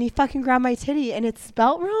did. And he fucking grabbed my titty and it's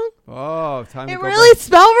spelt wrong. Oh, time to It go really back.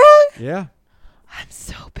 spelled wrong? Yeah. I'm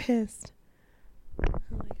so pissed. Oh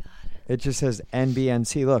my God. It just says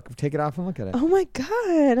NBNC. Look, take it off and look at it. Oh my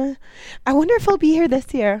God. I wonder if I'll be here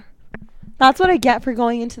this year. That's what I get for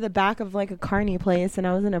going into the back of like a carny place, and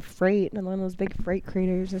I was in a freight, and one of those big freight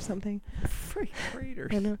craters or something. Freight craters.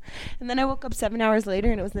 I know. And then I woke up 7 hours later,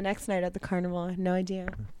 and it was the next night at the carnival. I had no idea.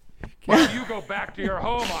 Well, you go back to your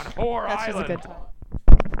home on Whore That's just a Island. good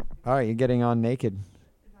time. All right, you're getting on naked.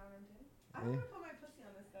 I'm gonna put my pussy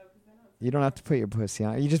on this though, because I know it's You don't have to put your pussy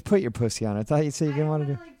on. You just put your pussy on. I thought you said you didn't want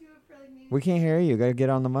to do. We can't hear you. You gotta get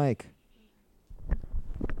on the mic.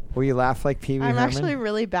 Will you laugh like Pee Wee I'm Herman? actually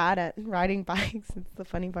really bad at riding bikes. It's the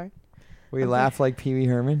funny part. Will you laugh like Pee Wee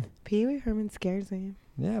Herman? Pee Wee Herman scares me.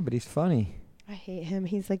 Yeah, but he's funny. I hate him.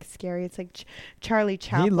 He's like scary. It's like Charlie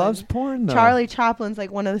Chaplin. He loves porn, though. Charlie Chaplin's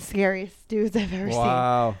like one of the scariest dudes I've ever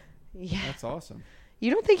Wow. seen. Yeah. That's awesome.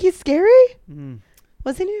 You don't think he's scary? Mm.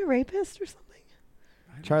 Wasn't he a rapist or something?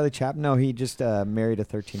 Charlie Chaplin? No, he just married a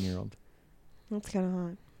 13-year-old. That's kind of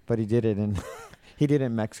hot. But he did it in he did it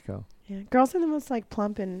in Mexico. Yeah, girls are the most like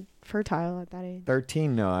plump and fertile at that age.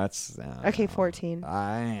 13? No, that's Okay, 14. Not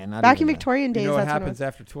Back in even that. Victorian days, You know what that's when it happens was.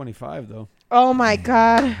 after 25, though. Oh my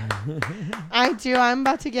God, I do. I'm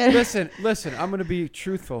about to get. Listen. I'm going to be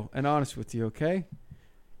truthful and honest with you, okay?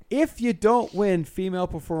 If you don't win Female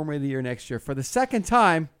Performer of the Year next year for the second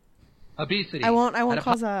time, Obesity. I won't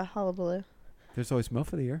cause a hullabaloo. there's always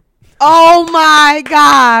MILF of the Year. Oh my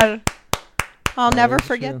God. I'll That never is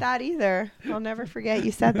forget true. that either. I'll never forget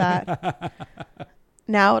you said that.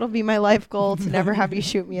 Now it'll be my life goal to never have you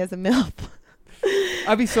shoot me as a MILF.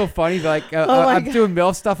 I'd be so funny. Like Oh my I'm God. doing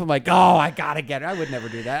MILF stuff. I'm like, oh, I gotta get it. I would never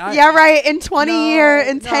do that. Yeah, right. In 20 No, years,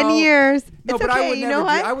 in 10 no. years. No, It's but okay. I would You never. know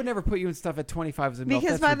what? I would never put you in stuff at 25 as a MILF.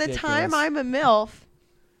 Because That's by the time ridiculous. I'm a MILF,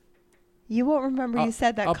 you won't remember you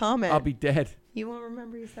said that comment. I'll be dead. You won't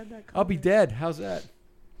remember you said that comment. I'll be dead. How's that?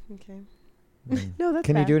 Okay. No, that's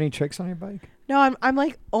Can you bad. do any tricks on your bike? No, I'm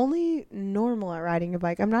like only normal at riding a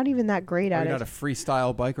bike. I'm not even that great Are at you it. not a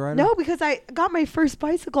freestyle bike rider? No, because I got my first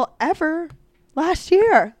bicycle ever last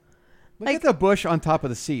year. Look like- at the bush on top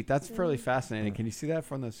of the seat. That's fairly fascinating. Can you see that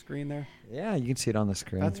from the screen there? Yeah, you can see it on the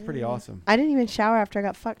screen. That's pretty awesome. I didn't even shower after I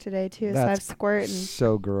got fucked today too. So I've That's squirt and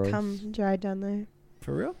so gross. come dried down there.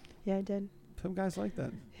 For real? Yeah, I did. Some guys like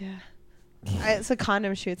that. Yeah. it's a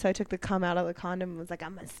condom shoot, so I took the cum out of the condom and was like,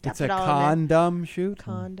 I'm gonna stuff It's it a all in there. condom shoot.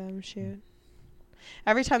 Condom shoot.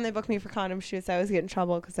 Every time they book me for condom shoots, I always get in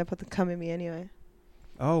trouble because I put the cum in me anyway,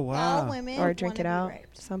 Oh wow. All women or drink wanna it be out,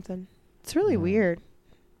 raped. something. It's really Yeah. weird.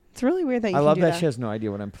 It's really weird that you I can love do that she has no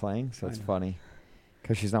idea what I'm playing, so I it's know. funny.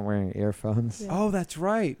 Because she's not wearing earphones. Yeah. Oh, that's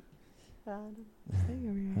right.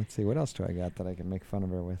 Let's see, what else do I got that I can make fun of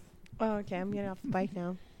her with? Oh, okay. I'm getting off the bike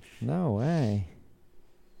now. No way.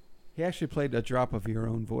 He actually played a drop of your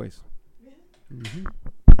own voice. Mm-hmm.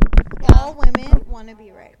 All women want to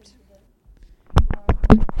be raped.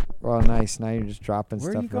 Oh, nice. Now you're just dropping Where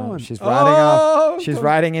are stuff you around. going? She's riding off. Oh, She's don't-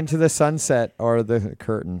 riding into the sunset or the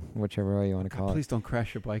curtain, whichever way you want to call it. Please don't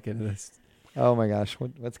crash your bike into this. Oh my gosh,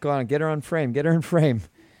 what's going on? Get her on frame. Get her in frame.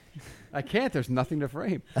 I can't. There's nothing to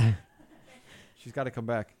frame. She's got to come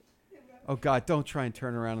back. Oh God! Don't try and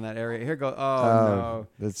turn around in that area. Here go. Oh,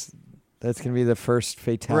 That's gonna be the first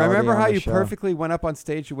fatality. Remember on how the you show. perfectly went up on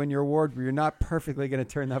stage to win your award, but you're not perfectly going to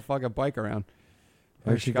turn that fucking bike around.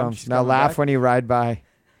 There she comes. She's Now coming laugh back. when you ride by.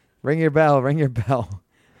 Ring your bell. Ring your bell.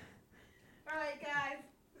 All right, guys.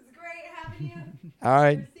 It's great having you. All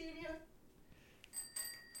right.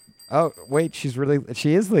 Oh wait, she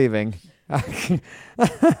is leaving.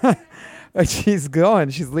 She's going.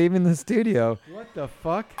 She's leaving the studio. What the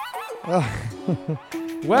fuck? Oh,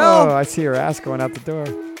 Well, I see her ass going out the door.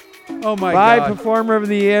 oh my Bye, God. performer of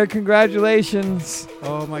the year. Congratulations.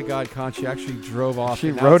 Oh my God, Con, she actually drove off. She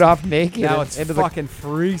and now rode it's- off naked Now it's into fucking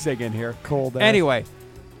freezing in here. the cold air. Anyway,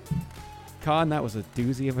 Con, that was a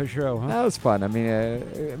doozy of a show, huh? That was fun. I mean,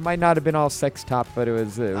 it might not have been all sex top, but it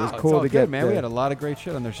was Oh, it's cool all to good, get. man. We had a lot of great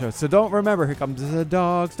shit on their show. So don't remember, here comes the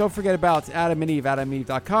dogs. Don't forget about Adam and Eve,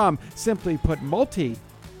 adamandeve.com. Simply put multi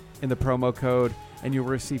in the promo code, and you'll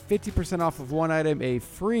receive 50% off of one item, a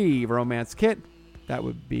free romance kit. That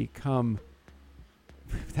would be,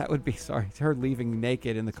 sorry, her leaving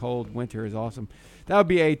naked in the cold winter is awesome. That would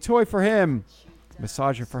be a toy for him,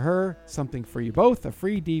 massager for her, something for you both, a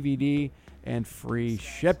free DVD, and free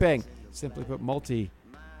shipping. Simply put multi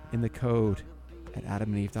in the code at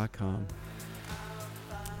adamandeve.com.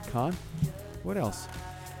 Con, what else?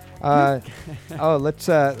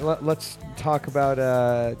 Let's talk about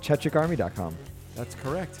ChechikArmy.com. That's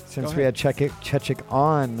correct. Since Go we ahead. had Chechik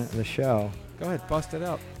on the show. Go ahead, bust it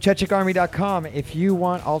out. ChechikArmy.com. If you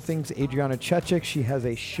want all things Adriana Chechik, she has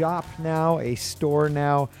a shop now, a store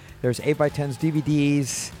now. There's 8x10s,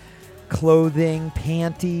 DVDs, clothing,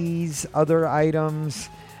 panties, other items.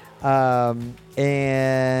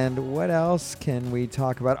 And what else can we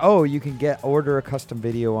talk about? Oh, you can order a custom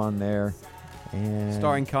video on there. And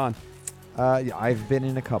Starring Con. I've been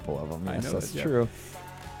in a couple of them. I Yes, know that's it, yeah. true.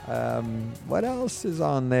 What else is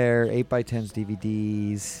on there? 8x10s,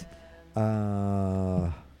 DVDs,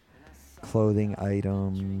 clothing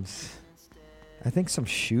items. I think some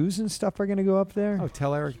shoes and stuff are going to go up there. Oh,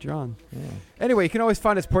 tell Eric John. Yeah. Anyway, you can always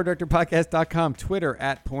find us porndirectorpodcast.com, Twitter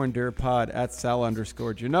at porndirpod, at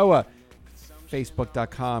Sal_Genoa,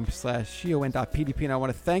 Facebook.com/shion.pdp. And I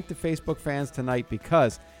want to thank the Facebook fans tonight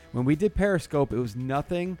because when we did Periscope, it was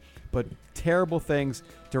nothing but terrible things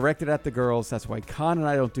directed at the girls. That's why Con and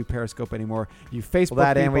I don't do Periscope anymore. You Facebook Well,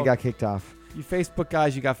 that and we people- got kicked off. You Facebook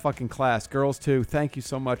guys, you got fucking class. Girls, too. Thank you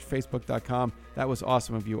so much. Facebook.com. That was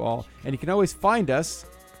awesome of you all. And you can always find us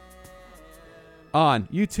on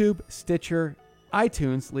YouTube, Stitcher,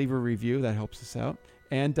 iTunes. Leave a review. That helps us out.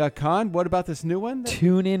 And Con, what about this new one?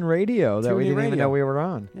 Tune In Radio that we TuneIn didn't even Radio. know we were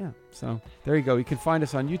on. Yeah. So there you go. You can find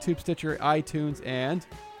us on YouTube, Stitcher, iTunes, and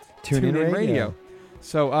Tune In Radio.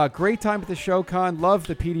 So great time at the show, Con. Love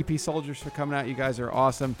the PDP soldiers for coming out. You guys are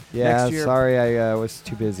awesome. Yeah, Next year, sorry I was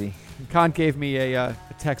too busy. Con gave me a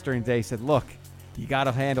text during the day. He said, look, you got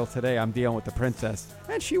to handle today. I'm dealing with the princess.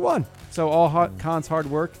 And she won. So all Con's hard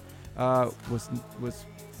work was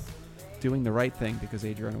doing the right thing because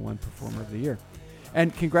Adriana won Performer of the Year.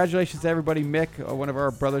 And congratulations to everybody. Mick, one of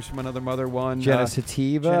our brothers from another mother, won. Jenna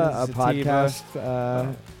Sativa, Jenna a Sativa.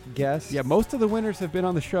 podcast guest. Yeah, most of the winners have been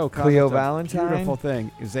on the show. Con. Cleo It's a Valentine. Beautiful thing.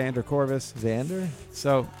 Xander Corvus. Xander.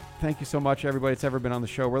 So thank you so much, everybody that's ever been on the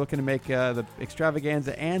show. We're looking to make the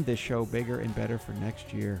extravaganza and this show bigger and better for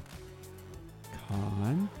next year.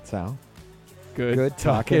 Con. So. Good Good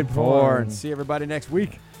talking talking porn. porn. See everybody next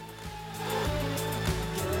week.